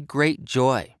brought me great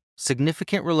joy,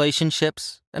 significant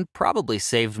relationships, and probably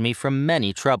saved me from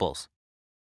many troubles.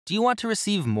 Do you want to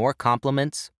receive more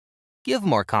compliments? Give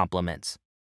more compliments.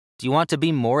 Do you want to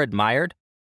be more admired?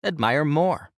 Admire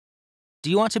more. Do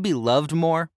you want to be loved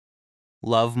more?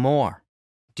 Love more.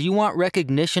 Do you want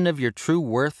recognition of your true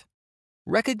worth?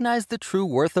 Recognize the true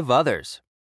worth of others.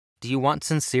 Do you want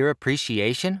sincere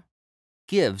appreciation?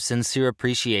 Give sincere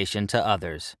appreciation to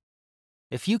others.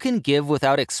 If you can give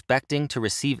without expecting to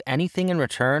receive anything in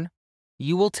return,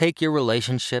 you will take your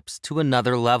relationships to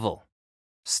another level.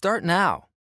 Start now.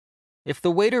 If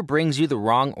the waiter brings you the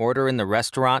wrong order in the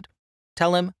restaurant,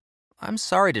 tell him, I'm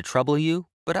sorry to trouble you,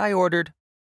 but I ordered.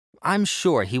 I'm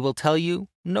sure he will tell you,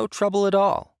 no trouble at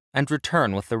all, and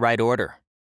return with the right order.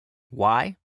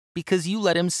 Why? Because you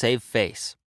let him save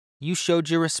face. You showed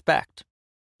your respect.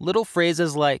 Little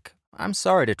phrases like, I'm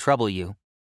sorry to trouble you.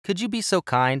 Could you be so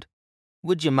kind?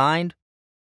 Would you mind?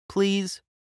 Please?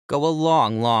 Go a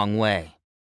long, long way.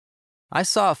 I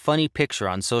saw a funny picture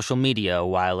on social media a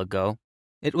while ago.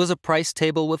 It was a price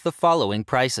table with the following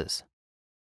prices.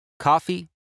 Coffee,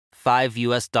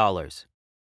 $5.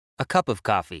 A cup of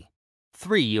coffee,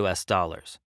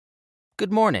 $3.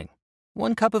 Good morning.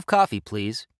 1 cup of coffee,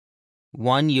 please.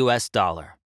 $1.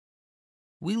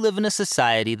 We live in a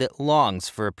society that longs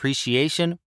for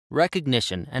appreciation,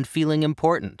 recognition, and feeling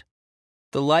important.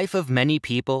 The life of many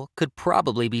people could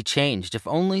probably be changed if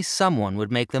only someone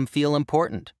would make them feel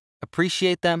important,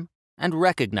 appreciate them, and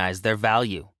recognize their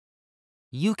value.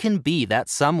 You can be that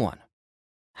someone.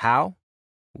 How?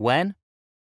 When?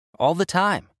 All the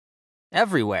time.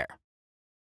 Everywhere.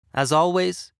 As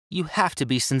always, you have to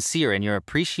be sincere in your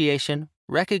appreciation,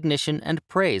 recognition, and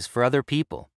praise for other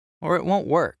people, or it won't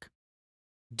work.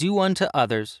 Do unto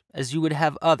others as you would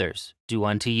have others do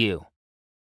unto you.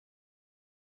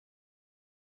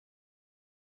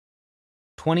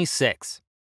 26.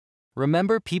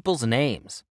 Remember people's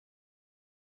names.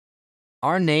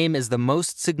 Our name is the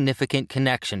most significant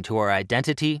connection to our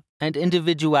identity and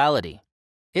individuality.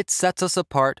 It sets us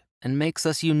apart and makes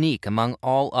us unique among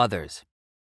all others.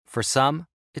 For some,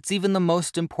 it's even the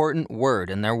most important word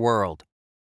in their world.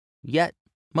 Yet,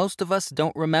 most of us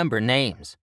don't remember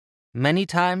names. Many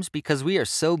times because we are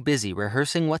so busy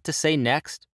rehearsing what to say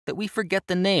next that we forget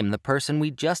the name the person we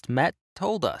just met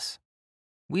told us.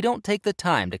 We don't take the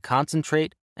time to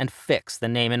concentrate and fix the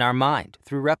name in our mind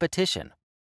through repetition.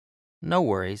 No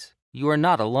worries, you are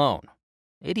not alone.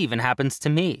 It even happens to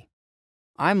me.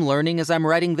 I'm learning as I'm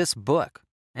writing this book,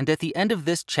 and at the end of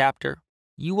this chapter,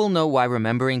 you will know why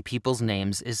remembering people's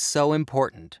names is so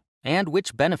important and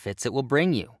which benefits it will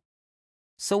bring you.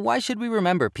 So why should we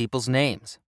remember people's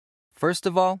names? First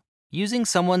of all, Using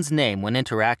someone's name when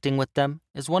interacting with them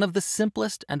is one of the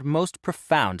simplest and most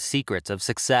profound secrets of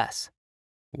success.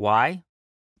 Why?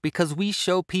 Because we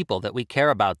show people that we care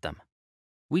about them.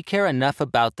 We care enough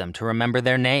about them to remember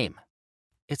their name.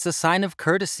 It's a sign of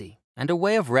courtesy and a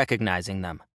way of recognizing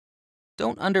them.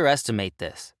 Don't underestimate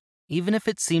this, even if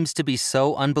it seems to be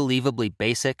so unbelievably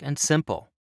basic and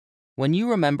simple. When you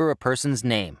remember a person's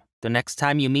name, the next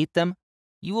time you meet them,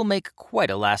 you will make quite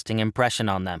a lasting impression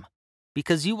on them,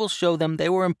 because you will show them they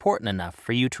were important enough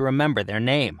for you to remember their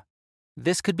name.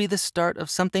 This could be the start of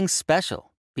something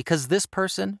special, because this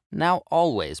person now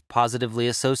always positively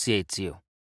associates you.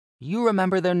 You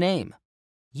remember their name.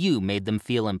 You made them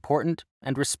feel important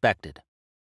and respected.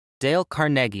 Dale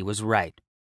Carnegie was right.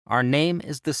 Our name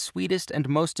is the sweetest and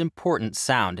most important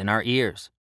sound in our ears.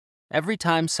 Every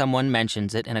time someone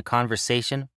mentions it in a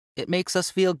conversation, it makes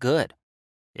us feel good.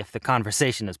 If the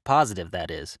conversation is positive, that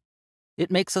is.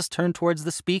 It makes us turn towards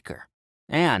the speaker,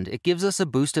 and it gives us a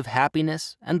boost of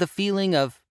happiness and the feeling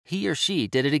of, he or she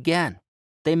did it again.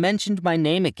 They mentioned my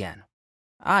name again.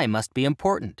 I must be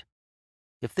important.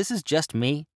 If this is just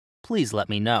me, please let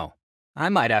me know. I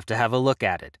might have to have a look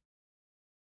at it.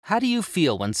 How do you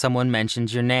feel when someone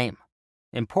mentions your name?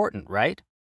 Important, right?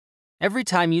 Every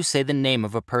time you say the name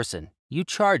of a person, you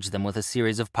charge them with a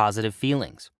series of positive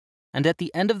feelings. And at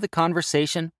the end of the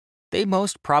conversation, they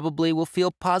most probably will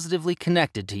feel positively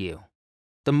connected to you.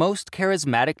 The most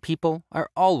charismatic people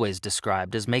are always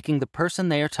described as making the person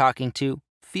they are talking to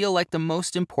feel like the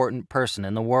most important person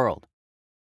in the world.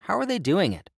 How are they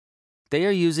doing it? They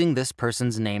are using this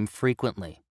person's name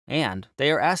frequently, and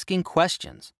they are asking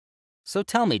questions. So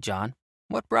tell me, John,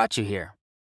 what brought you here?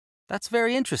 That's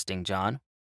very interesting, John.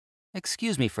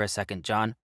 Excuse me for a second,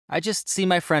 John. I just see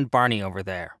my friend Barney over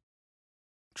there.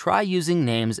 Try using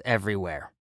names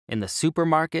everywhere. In the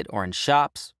supermarket or in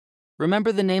shops.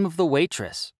 Remember the name of the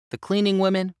waitress, the cleaning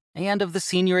women, and of the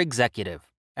senior executive,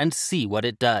 and see what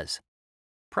it does.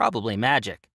 Probably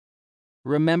magic.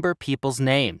 Remember people's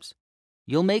names.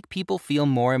 You'll make people feel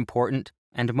more important,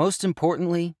 and most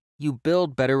importantly, you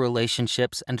build better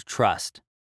relationships and trust.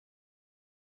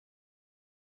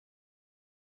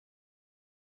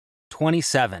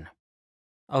 27.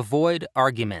 Avoid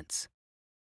arguments.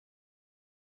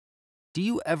 Do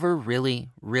you ever really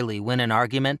win an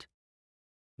argument?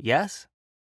 Yes?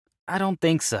 I don't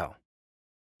think so.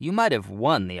 You might have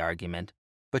won the argument,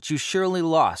 but you surely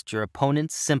lost your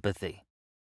opponent's sympathy.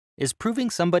 Is proving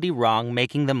somebody wrong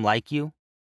making them like you?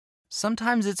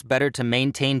 Sometimes it's better to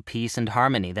maintain peace and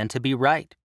harmony than to be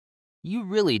right. You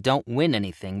really don't win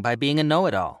anything by being a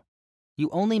know-it-all. You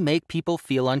only make people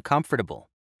feel uncomfortable,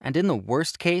 and in the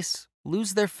worst case,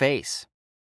 lose their face.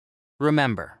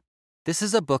 Remember, this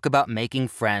is a book about making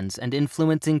friends and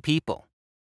influencing people.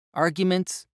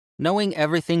 Arguments, knowing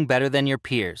everything better than your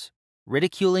peers,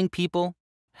 ridiculing people,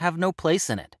 have no place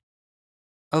in it.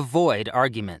 Avoid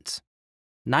arguments.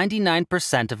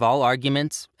 99% of all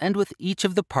arguments end with each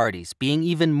of the parties being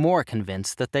even more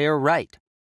convinced that they are right.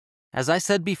 As I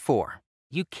said before,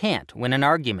 you can't win an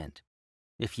argument.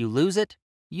 If you lose it,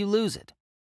 you lose it.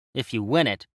 If you win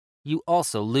it, you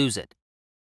also lose it.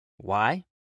 Why?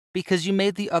 Because you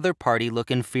made the other party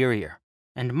look inferior,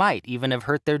 and might even have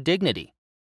hurt their dignity.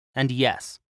 And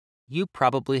yes, you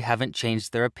probably haven't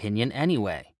changed their opinion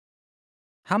anyway.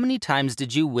 How many times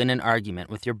did you win an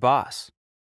argument with your boss?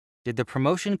 Did the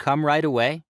promotion come right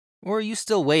away, or are you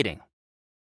still waiting?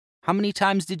 How many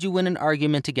times did you win an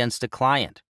argument against a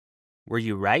client? Were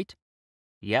you right?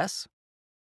 Yes.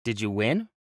 Did you win?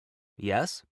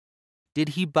 Yes. Did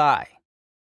he buy?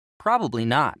 Probably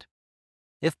not.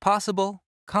 If possible,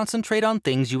 concentrate on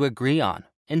things you agree on,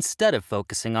 instead of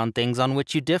focusing on things on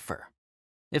which you differ.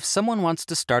 If someone wants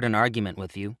to start an argument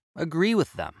with you, agree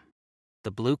with them.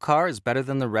 The blue car is better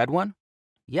than the red one?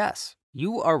 Yes,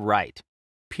 you are right.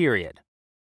 Period.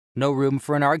 No room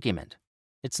for an argument.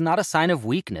 It's not a sign of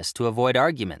weakness to avoid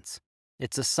arguments.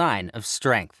 It's a sign of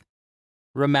strength.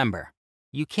 Remember,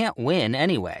 you can't win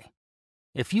anyway.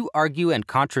 If you argue and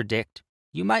contradict,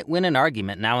 you might win an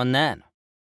argument now and then.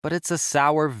 But it's a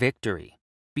sour victory,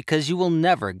 because you will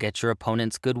never get your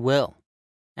opponent's goodwill.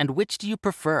 And which do you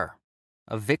prefer,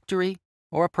 a victory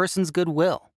or a person's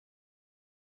goodwill?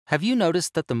 Have you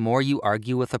noticed that the more you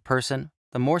argue with a person,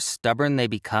 the more stubborn they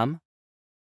become?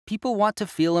 People want to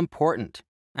feel important,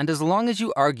 and as long as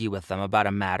you argue with them about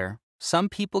a matter, some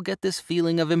people get this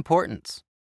feeling of importance.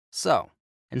 So,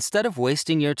 instead of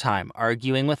wasting your time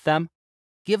arguing with them,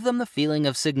 give them the feeling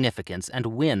of significance and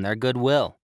win their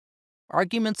goodwill.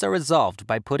 Arguments are resolved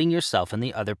by putting yourself in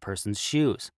the other person's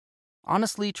shoes,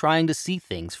 honestly trying to see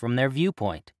things from their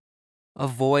viewpoint.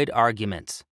 Avoid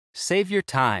arguments. Save your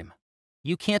time.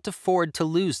 You can't afford to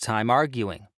lose time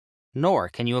arguing, nor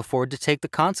can you afford to take the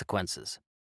consequences.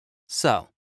 So,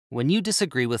 when you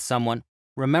disagree with someone,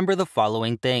 remember the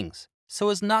following things so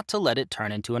as not to let it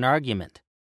turn into an argument.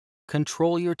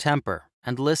 Control your temper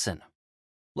and listen.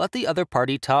 Let the other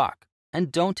party talk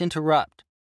and don't interrupt.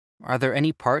 Are there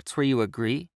any parts where you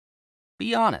agree?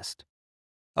 Be honest.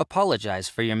 Apologize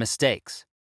for your mistakes.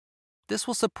 This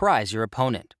will surprise your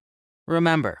opponent.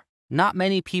 Remember, not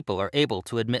many people are able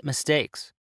to admit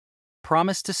mistakes.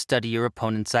 Promise to study your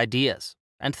opponent's ideas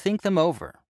and think them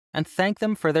over and thank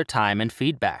them for their time and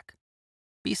feedback.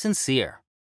 Be sincere.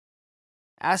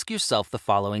 Ask yourself the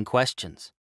following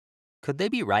questions. Could they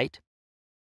be right?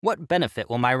 What benefit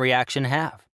will my reaction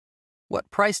have?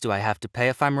 What price do I have to pay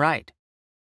if I'm right?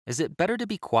 Is it better to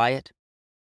be quiet?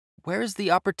 Where is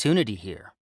the opportunity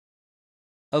here?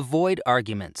 Avoid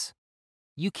arguments.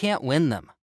 You can't win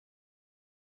them.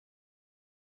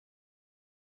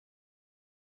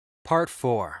 Part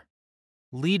 4.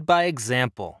 Lead by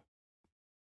example.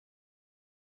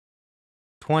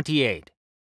 28.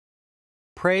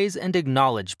 Praise and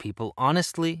acknowledge people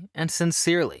honestly and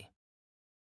sincerely.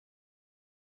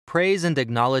 Praise and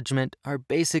acknowledgement are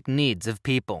basic needs of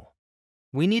people.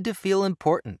 We need to feel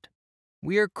important.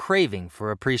 We are craving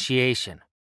for appreciation.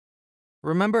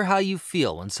 Remember how you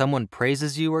feel when someone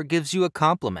praises you or gives you a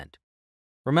compliment.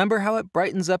 Remember how it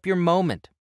brightens up your moment,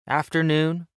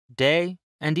 afternoon, day,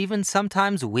 and even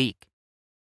sometimes week.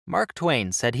 Mark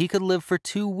Twain said he could live for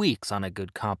 2 weeks on a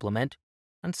good compliment,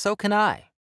 and so can I.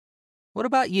 What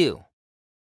about you?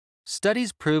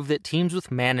 Studies prove that teams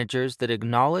with managers that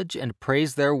acknowledge and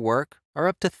praise their work are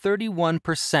up to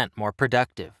 31% more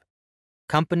productive.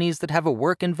 Companies that have a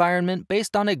work environment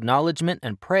based on acknowledgement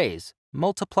and praise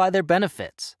multiply their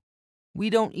benefits. We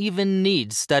don't even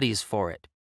need studies for it.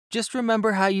 Just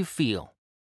remember how you feel.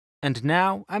 And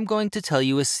now I'm going to tell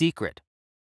you a secret.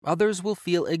 Others will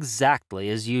feel exactly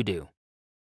as you do.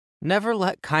 Never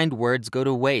let kind words go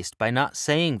to waste by not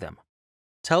saying them.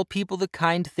 Tell people the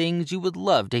kind things you would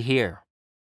love to hear.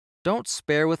 Don't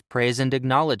spare with praise and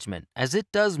acknowledgement, as it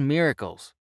does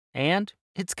miracles. And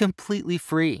it's completely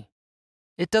free.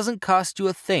 It doesn't cost you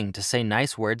a thing to say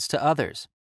nice words to others.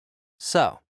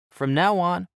 So, from now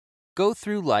on, go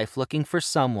through life looking for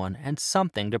someone and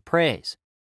something to praise.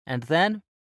 And then,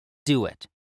 do it.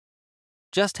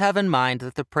 Just have in mind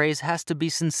that the praise has to be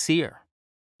sincere.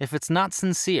 If it's not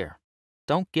sincere,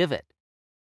 don't give it.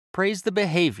 Praise the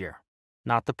behavior,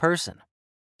 not the person.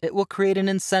 It will create an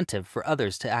incentive for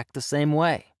others to act the same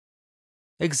way.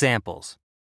 Examples.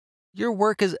 Your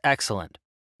work is excellent,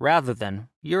 rather than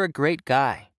you're a great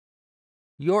guy.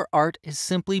 Your art is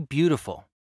simply beautiful,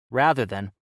 rather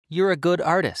than you're a good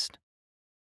artist.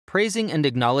 Praising and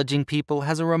acknowledging people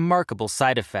has a remarkable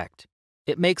side effect.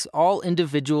 It makes all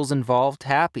individuals involved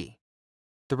happy,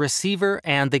 the receiver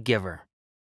and the giver.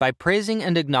 By praising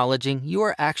and acknowledging, you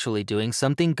are actually doing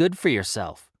something good for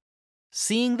yourself.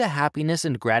 Seeing the happiness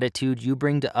and gratitude you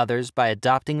bring to others by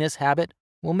adopting this habit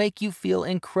will make you feel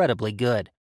incredibly good.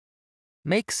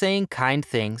 Make saying kind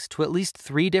things to at least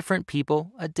 3 different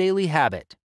people a daily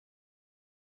habit.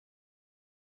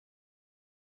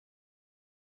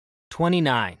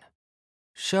 29.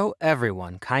 Show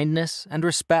everyone kindness and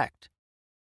respect.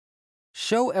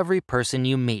 Show every person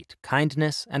you meet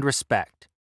kindness and respect.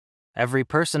 Every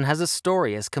person has a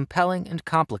story as compelling and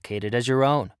complicated as your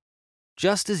own.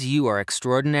 Just as you are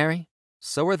extraordinary,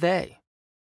 so are they.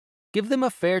 Give them a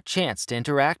fair chance to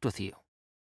interact with you.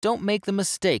 Don't make the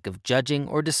mistake of judging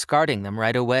or discarding them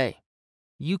right away.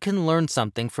 You can learn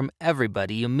something from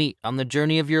everybody you meet on the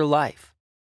journey of your life.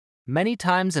 Many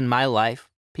times in my life,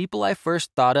 people I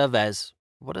first thought of as,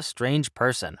 "What a strange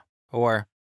person," or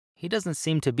 "He doesn't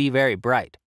seem to be very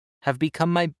bright," have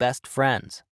become my best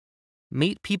friends.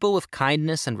 Meet people with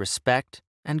kindness and respect,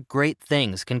 and great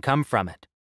things can come from it.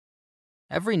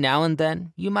 Every now and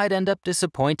then, you might end up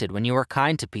disappointed when you are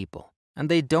kind to people, and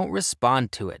they don't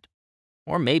respond to it,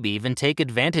 or maybe even take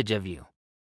advantage of you.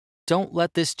 Don't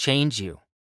let this change you.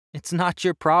 It's not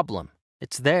your problem,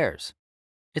 it's theirs.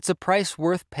 It's a price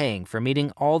worth paying for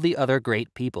meeting all the other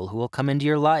great people who will come into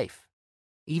your life.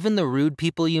 Even the rude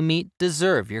people you meet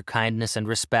deserve your kindness and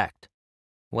respect.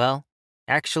 Well,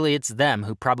 actually, it's them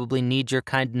who probably need your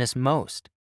kindness most.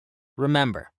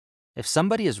 Remember, if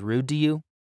somebody is rude to you,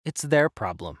 it's their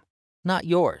problem, not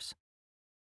yours.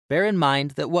 Bear in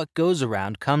mind that what goes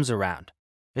around comes around.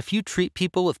 If you treat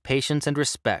people with patience and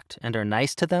respect and are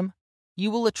nice to them, you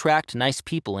will attract nice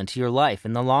people into your life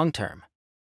in the long term.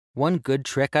 One good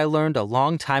trick I learned a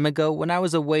long time ago when I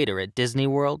was a waiter at Disney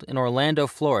World in Orlando,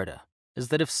 Florida, is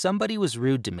that if somebody was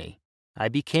rude to me, I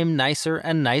became nicer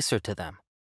and nicer to them.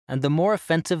 and the more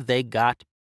offensive they got,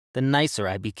 the nicer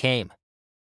I became.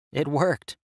 It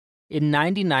worked. In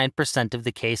 99% of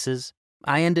the cases,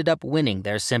 I ended up winning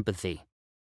their sympathy.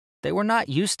 They were not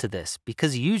used to this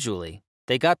because usually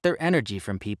they got their energy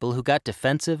from people who got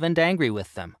defensive and angry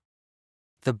with them.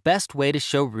 The best way to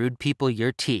show rude people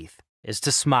your teeth is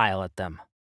to smile at them.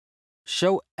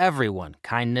 Show everyone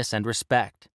kindness and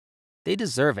respect. They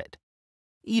deserve it,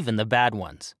 even the bad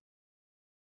ones.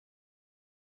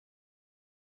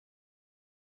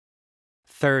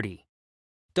 30.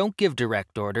 Don't give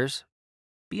direct orders.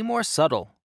 Be more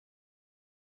subtle.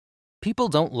 People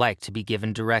don't like to be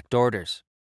given direct orders.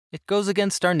 It goes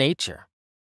against our nature.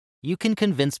 You can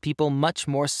convince people much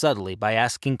more subtly by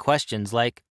asking questions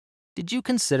like, "Did you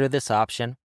consider this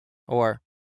option?" Or,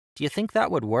 "Do you think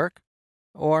that would work?"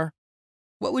 Or,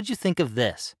 "What would you think of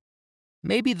this?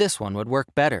 Maybe this one would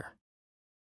work better."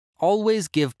 Always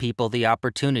give people the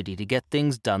opportunity to get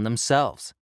things done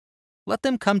themselves. Let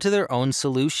them come to their own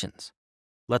solutions.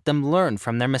 Let them learn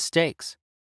from their mistakes.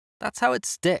 That's how it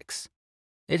sticks.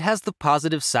 It has the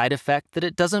positive side effect that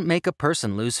it doesn't make a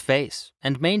person lose face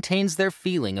and maintains their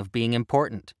feeling of being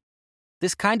important.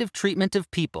 This kind of treatment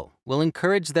of people will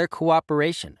encourage their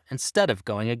cooperation instead of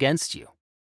going against you.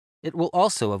 It will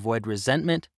also avoid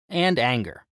resentment and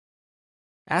anger.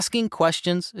 Asking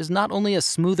questions is not only a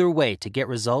smoother way to get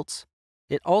results,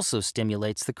 it also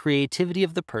stimulates the creativity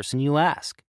of the person you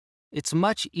ask. It's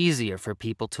much easier for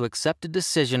people to accept a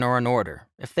decision or an order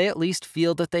if they at least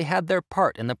feel that they had their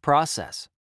part in the process.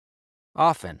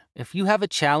 Often, if you have a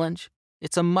challenge,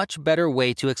 it's a much better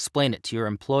way to explain it to your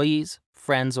employees,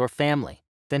 friends, or family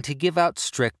than to give out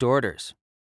strict orders.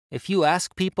 If you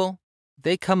ask people,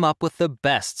 they come up with the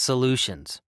best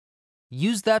solutions.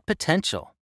 Use that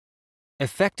potential.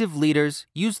 Effective leaders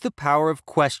use the power of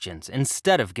questions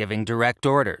instead of giving direct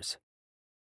orders.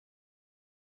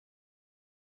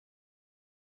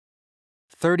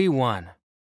 31.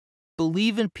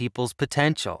 Believe in people's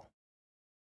potential.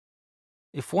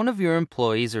 If one of your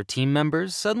employees or team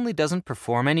members suddenly doesn't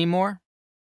perform anymore,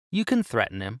 you can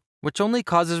threaten him, which only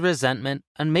causes resentment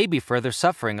and maybe further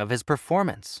suffering of his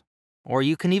performance. Or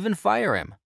you can even fire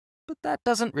him. But that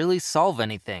doesn't really solve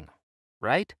anything,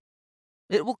 right?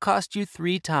 It will cost you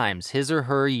 3 times his or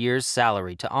her year's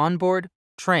salary to onboard,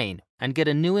 train, and get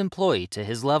a new employee to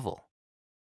his level.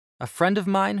 A friend of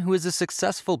mine who is a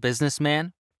successful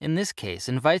businessman, in this case,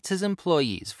 invites his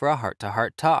employees for a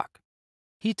heart-to-heart talk.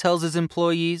 He tells his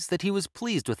employees that he was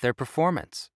pleased with their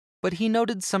performance, but he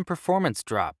noted some performance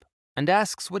drop and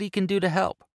asks what he can do to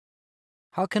help.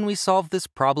 How can we solve this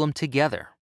problem together?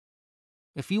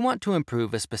 If you want to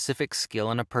improve a specific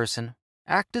skill in a person,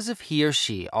 act as if he or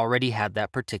she already had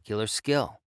that particular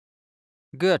skill.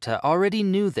 Goethe already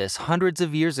knew this hundreds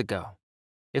of years ago.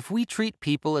 If we treat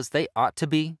people as they ought to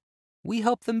be, we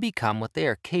help them become what they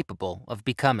are capable of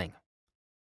becoming.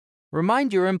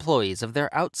 Remind your employees of their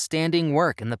outstanding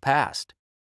work in the past.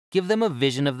 Give them a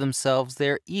vision of themselves they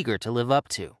are eager to live up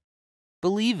to.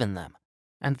 Believe in them,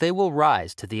 and they will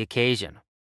rise to the occasion.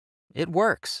 It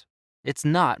works. It's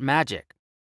not magic.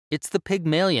 It's the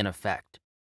Pygmalion effect.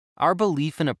 Our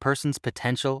belief in a person's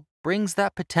potential brings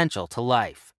that potential to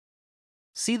life.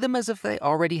 See them as if they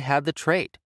already had the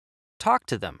trait. Talk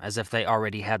to them as if they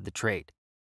already had the trait.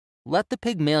 Let the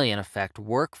Pygmalion effect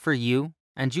work for you,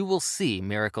 and you will see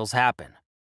miracles happen.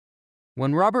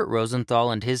 When Robert Rosenthal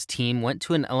and his team went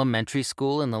to an elementary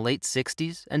school in the late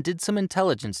 60s and did some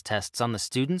intelligence tests on the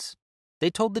students, they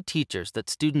told the teachers that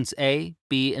students A,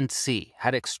 B, and C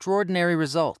had extraordinary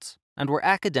results and were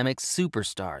academic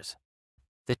superstars.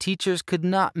 The teachers could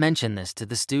not mention this to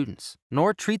the students,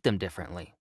 nor treat them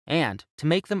differently, and to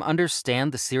make them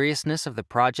understand the seriousness of the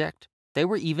project, they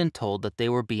were even told that they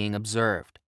were being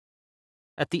observed.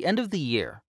 At the end of the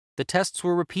year, the tests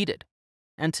were repeated,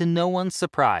 and to no one's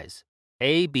surprise,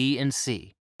 A, B, and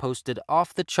C posted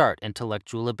off-the-chart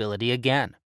intellectual ability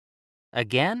again.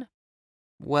 Again?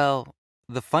 Well,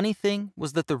 the funny thing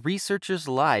was that the researchers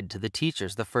lied to the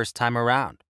teachers the first time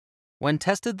around. When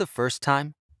tested the first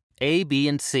time, A, B,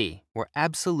 and C were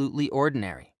absolutely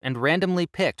ordinary and randomly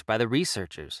picked by the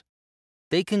researchers.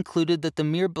 They concluded that the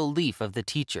mere belief of the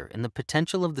teacher in the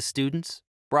potential of the students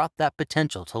brought that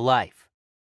potential to life.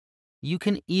 You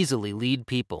can easily lead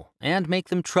people and make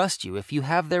them trust you if you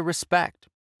have their respect,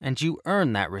 and you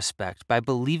earn that respect by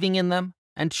believing in them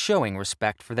and showing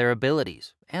respect for their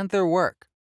abilities and their work.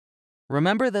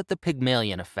 Remember that the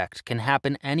Pygmalion effect can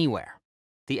happen anywhere.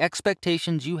 The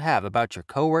expectations you have about your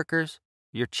coworkers,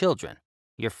 your children,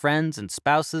 your friends and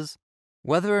spouses,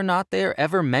 whether or not they are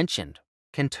ever mentioned,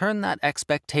 can turn that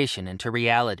expectation into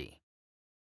reality.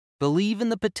 Believe in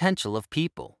the potential of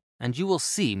people, and you will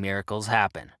see miracles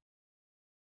happen.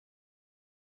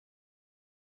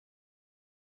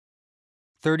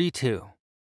 32.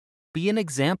 Be an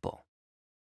example.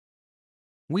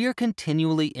 We are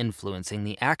continually influencing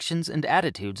the actions and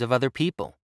attitudes of other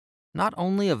people, not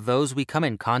only of those we come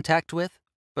in contact with,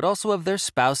 but also of their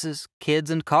spouses, kids,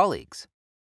 and colleagues.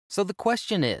 So the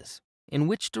question is, in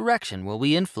which direction will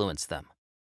we influence them?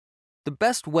 The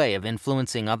best way of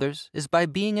influencing others is by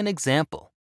being an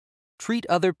example. Treat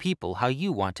other people how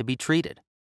you want to be treated.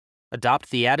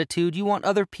 Adopt the attitude you want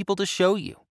other people to show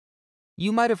you.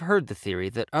 You might have heard the theory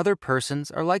that other persons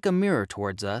are like a mirror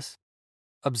towards us.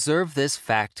 Observe this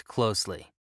fact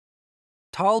closely.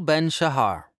 Tal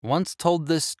Ben-Shahar once told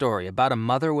this story about a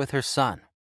mother with her son,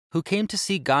 who came to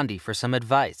see Gandhi for some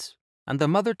advice, and the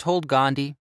mother told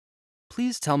Gandhi,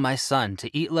 "Please tell my son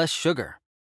to eat less sugar."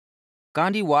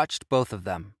 Gandhi watched both of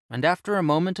them, and after a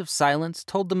moment of silence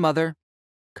told the mother,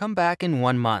 "Come back in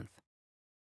 1 month."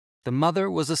 The mother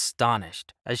was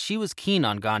astonished, as she was keen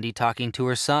on Gandhi talking to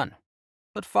her son,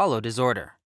 but followed his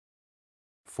order.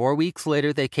 4 weeks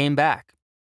later they came back.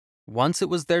 Once it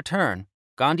was their turn,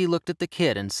 Gandhi looked at the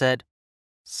kid and said,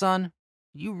 "Son,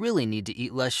 you really need to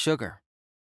eat less sugar."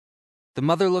 The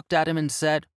mother looked at him and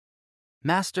said,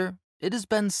 "Master, it has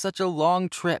been such a long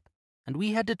trip, and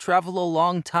we had to travel a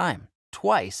long time,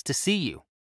 twice, to see you.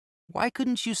 Why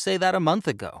couldn't you say that a month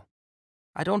ago?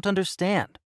 I don't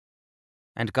understand."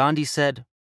 And Gandhi said,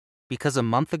 "Because a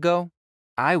month ago,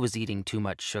 I was eating too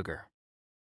much sugar."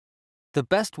 The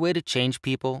best way to change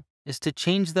people is to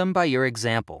change them by your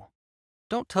example.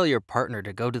 Don't tell your partner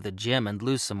to go to the gym and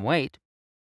lose some weight.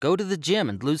 Go to the gym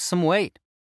and lose some weight.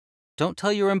 Don't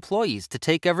tell your employees to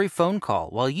take every phone call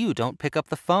while you don't pick up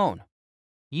the phone.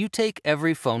 You take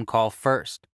every phone call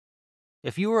first.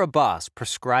 If you are a boss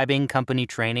prescribing company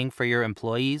training for your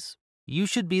employees, you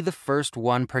should be the first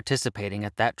one participating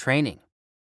at that training.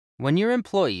 When your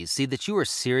employees see that you are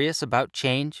serious about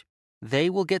change, they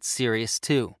will get serious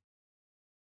too.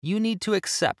 You need to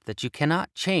accept that you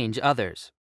cannot change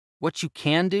others. What you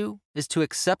can do is to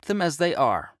accept them as they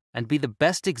are and be the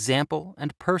best example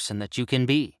and person that you can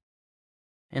be.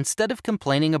 Instead of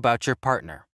complaining about your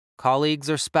partner, colleagues,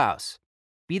 or spouse,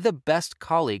 be the best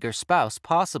colleague or spouse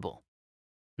possible.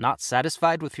 Not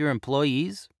satisfied with your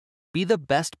employees? Be the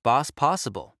best boss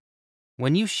possible.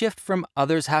 When you shift from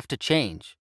 "others have to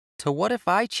change" to "what if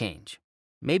I change?"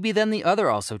 maybe then the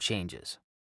other also changes.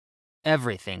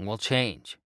 Everything will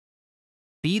change.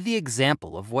 Be the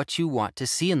example of what you want to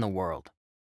see in the world.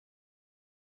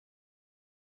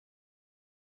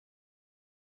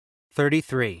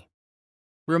 33.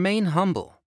 Remain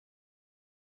humble.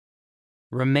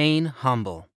 Remain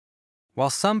humble.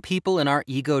 While some people in our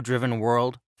ego-driven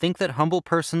world think that humble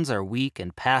persons are weak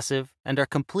and passive and are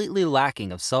completely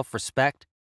lacking of self-respect,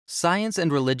 science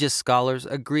and religious scholars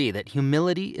agree that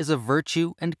humility is a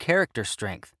virtue and character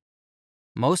strength.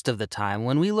 Most of the time,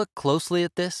 when we look closely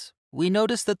at this, we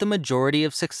notice that the majority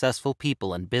of successful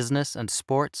people in business and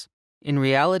sports, in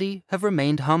reality, have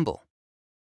remained humble.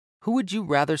 Who would you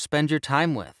rather spend your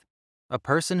time with? A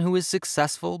person who is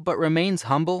successful but remains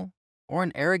humble, or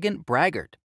an arrogant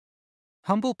braggart?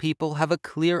 Humble people have a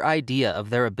clear idea of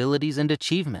their abilities and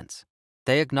achievements.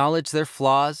 They acknowledge their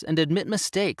flaws and admit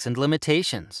mistakes and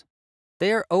limitations.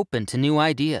 They are open to new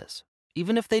ideas,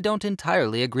 even if they don't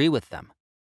entirely agree with them.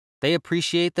 They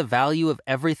appreciate the value of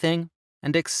everything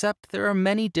and accept there are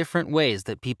many different ways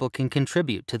that people can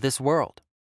contribute to this world.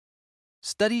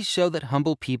 Studies show that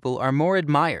humble people are more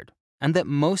admired and that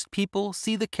most people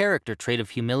see the character trait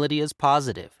of humility as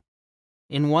positive.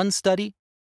 In one study,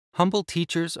 humble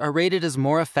teachers are rated as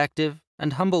more effective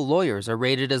and humble lawyers are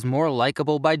rated as more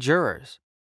likable by jurors.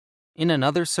 In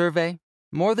another survey,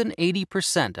 more than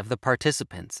 80% of the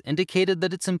participants indicated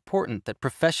that it's important that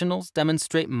professionals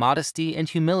demonstrate modesty and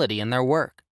humility in their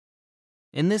work.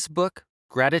 In this book,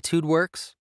 Gratitude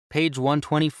Works, page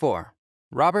 124,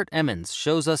 Robert Emmons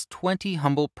shows us 20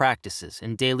 humble practices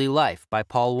in daily life by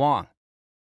Paul Wong.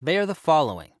 They are the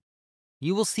following.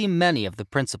 You will see many of the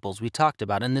principles we talked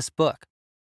about in this book.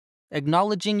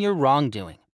 Acknowledging your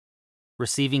wrongdoing,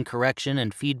 receiving correction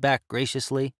and feedback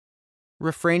graciously,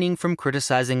 refraining from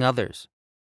criticizing others,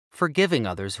 forgiving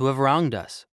others who have wronged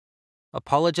us,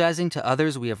 apologizing to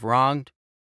others we have wronged,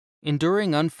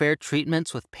 enduring unfair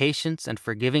treatments with patience and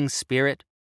forgiving spirit,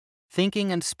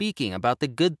 thinking and speaking about the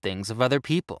good things of other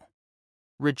people,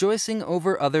 rejoicing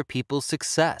over other people's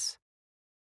success,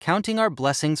 counting our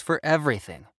blessings for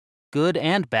everything, good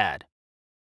and bad,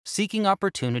 seeking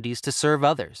opportunities to serve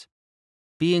others,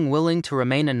 being willing to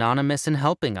remain anonymous in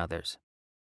helping others,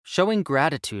 showing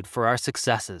gratitude for our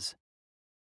successes,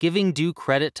 giving due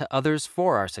credit to others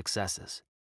for our successes,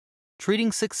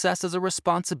 treating success as a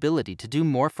responsibility to do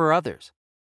more for others,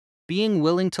 being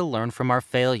willing to learn from our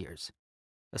failures,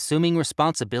 assuming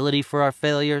responsibility for our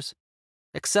failures,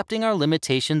 accepting our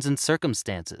limitations and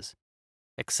circumstances,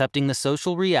 accepting the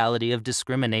social reality of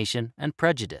discrimination and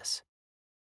prejudice,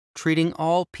 treating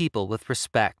all people with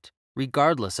respect,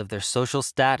 regardless of their social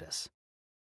status,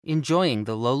 enjoying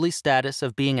the lowly status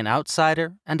of being an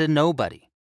outsider and a nobody.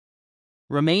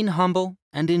 Remain humble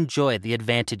and enjoy the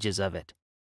advantages of it.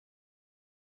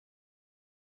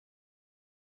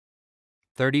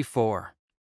 34.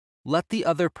 Let the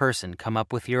other person come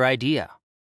up with your idea.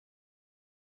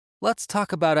 Let's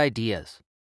talk about ideas.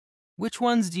 Which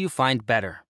ones do you find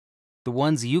better? The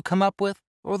ones you come up with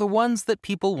or the ones that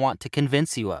people want to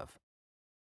convince you of?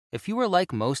 If you are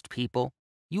like most people,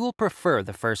 you will prefer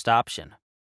the first option,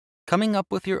 coming up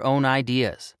with your own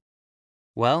ideas.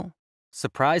 Well,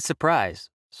 surprise, surprise,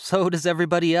 so does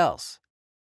everybody else.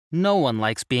 No one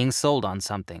likes being sold on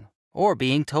something or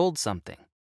being told something.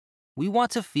 We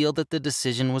want to feel that the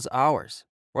decision was ours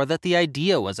or that the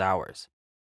idea was ours.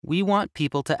 We want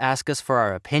people to ask us for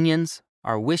our opinions,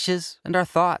 our wishes, and our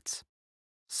thoughts.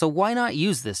 So why not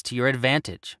use this to your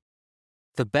advantage?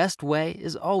 The best way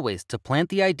is always to plant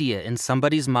the idea in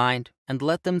somebody's mind and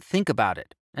let them think about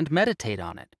it and meditate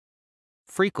on it.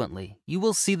 Frequently, you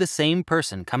will see the same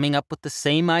person coming up with the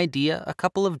same idea a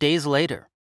couple of days later,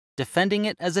 defending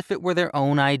it as if it were their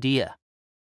own idea.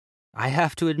 I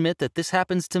have to admit that this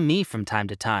happens to me from time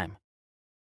to time.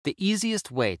 The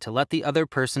easiest way to let the other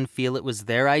person feel it was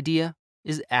their idea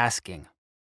is asking.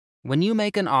 When you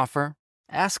make an offer,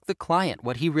 ask the client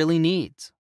what he really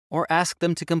needs, or ask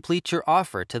them to complete your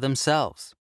offer to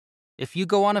themselves. If you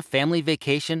go on a family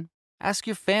vacation, ask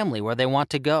your family where they want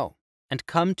to go, and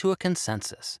come to a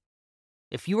consensus.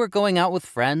 If you are going out with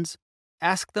friends,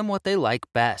 ask them what they like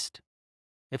best.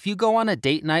 If you go on a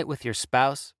date night with your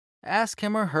spouse, ask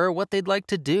him or her what they'd like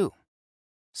to do.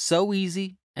 So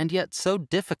easy and yet so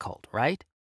difficult, right?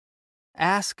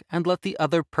 Ask and let the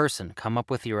other person come up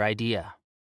with your idea.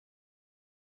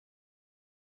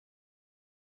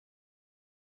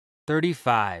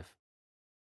 35.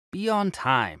 Be on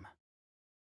time.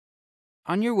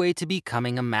 On your way to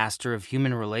becoming a master of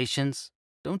human relations,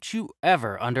 don't you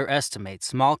ever underestimate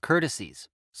small courtesies,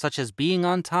 such as being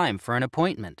on time for an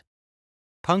appointment.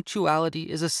 Punctuality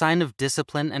is a sign of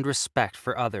discipline and respect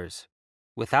for others.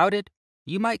 Without it,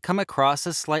 you might come across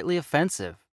as slightly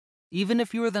offensive, even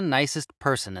if you are the nicest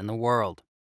person in the world.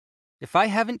 If I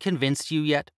haven't convinced you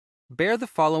yet, bear the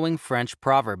following French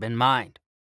proverb in mind.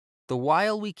 The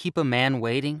while we keep a man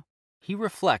waiting, he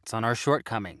reflects on our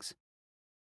shortcomings.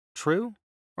 True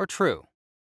or true?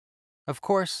 Of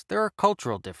course, there are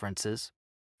cultural differences.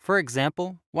 For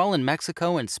example, while in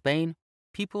Mexico and Spain,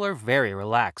 people are very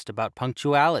relaxed about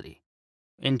punctuality.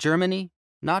 In Germany,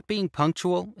 not being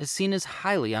punctual is seen as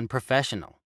highly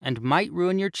unprofessional and might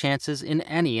ruin your chances in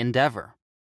any endeavor.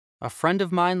 A friend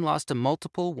of mine lost a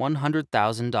multiple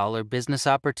 $100,000 business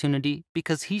opportunity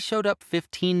because he showed up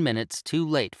 15 minutes too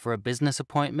late for a business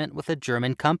appointment with a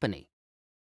German company.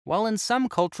 While in some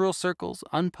cultural circles,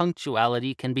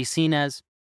 unpunctuality can be seen as,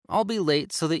 "I'll be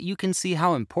late so that you can see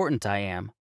how important I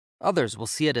am," others will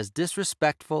see it as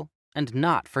disrespectful and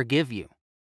not forgive you.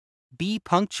 Be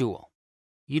punctual.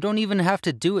 You don't even have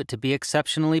to do it to be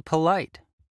exceptionally polite,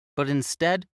 but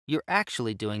instead, you're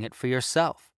actually doing it for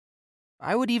yourself.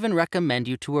 I would even recommend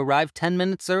you to arrive 10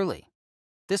 minutes early.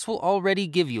 This will already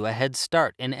give you a head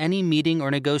start in any meeting or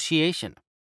negotiation.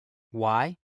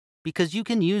 Why? Because you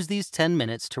can use these 10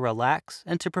 minutes to relax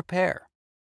and to prepare.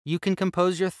 You can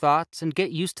compose your thoughts and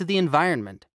get used to the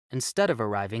environment instead of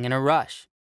arriving in a rush.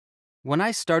 When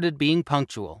I started being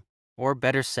punctual, or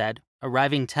better said,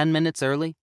 arriving 10 minutes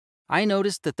early, I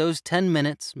noticed that those 10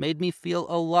 minutes made me feel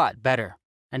a lot better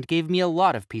and gave me a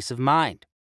lot of peace of mind.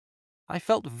 I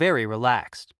felt very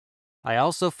relaxed. I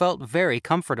also felt very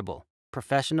comfortable,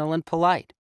 professional, and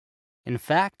polite. In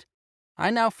fact, I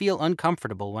now feel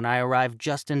uncomfortable when I arrive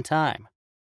just in time.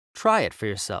 Try it for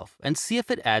yourself and see if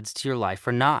it adds to your life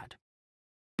or not.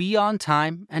 Be on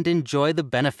time and enjoy the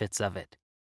benefits of it.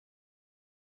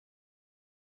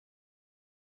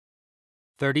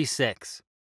 36.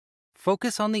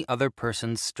 Focus on the other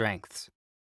person's strengths.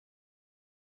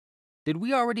 Did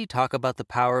we already talk about the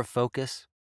power of focus?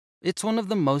 It's one of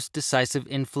the most decisive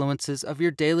influences of your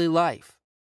daily life.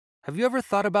 Have you ever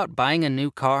thought about buying a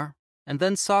new car and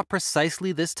then saw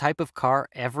precisely this type of car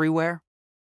everywhere?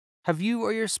 Have you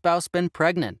or your spouse been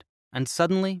pregnant and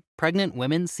suddenly pregnant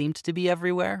women seemed to be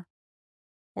everywhere?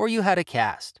 Or you had a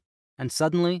cast and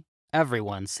suddenly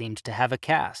everyone seemed to have a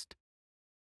cast.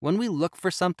 When we look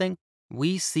for something,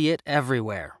 we see it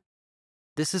everywhere.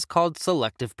 This is called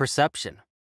selective perception.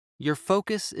 Your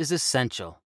focus is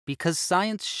essential because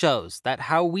science shows that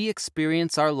how we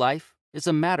experience our life is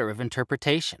a matter of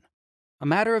interpretation, a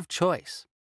matter of choice,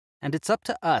 and it's up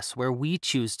to us where we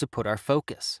choose to put our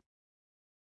focus.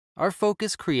 Our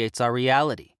focus creates our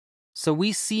reality, so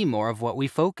we see more of what we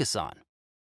focus on.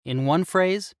 In one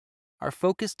phrase, our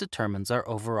focus determines our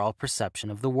overall perception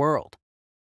of the world.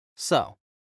 So,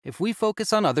 if we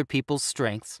focus on other people's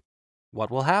strengths,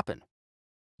 what will happen?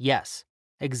 Yes,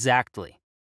 exactly.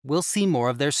 We'll see more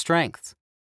of their strengths.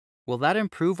 Will that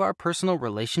improve our personal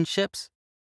relationships?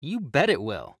 You bet it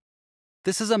will.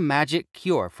 This is a magic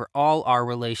cure for all our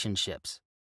relationships.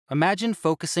 Imagine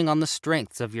focusing on the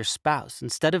strengths of your spouse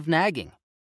instead of nagging.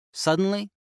 Suddenly,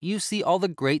 you see all the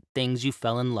great things you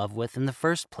fell in love with in the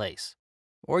first place.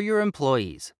 Or your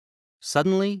employees.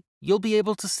 Suddenly, you'll be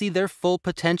able to see their full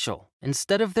potential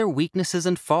instead of their weaknesses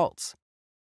and faults.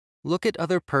 Look at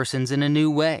other persons in a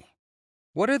new way.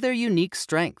 What are their unique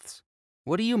strengths?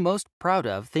 What are you most proud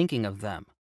of thinking of them?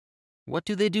 What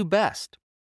do they do best?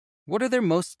 What are their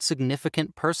most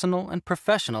significant personal and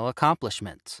professional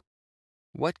accomplishments?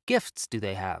 What gifts do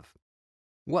they have?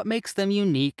 What makes them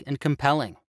unique and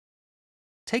compelling?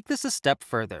 Take this a step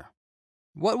further.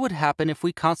 What would happen if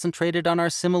we concentrated on our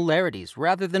similarities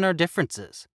rather than our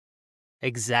differences?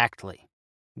 Exactly.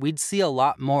 We'd see a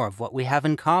lot more of what we have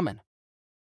in common.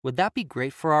 Would that be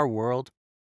great for our world?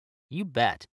 You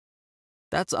bet.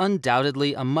 That's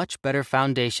undoubtedly a much better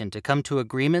foundation to come to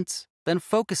agreements than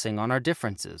focusing on our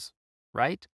differences,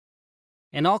 right?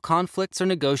 In all conflicts or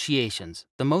negotiations,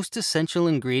 the most essential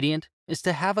ingredient is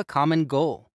to have a common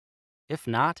goal. If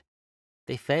not,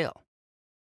 they fail.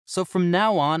 So from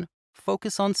now on,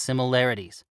 focus on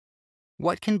similarities.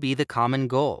 What can be the common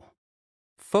goal?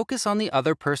 Focus on the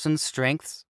other person's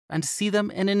strengths and see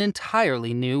them in an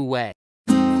entirely new way.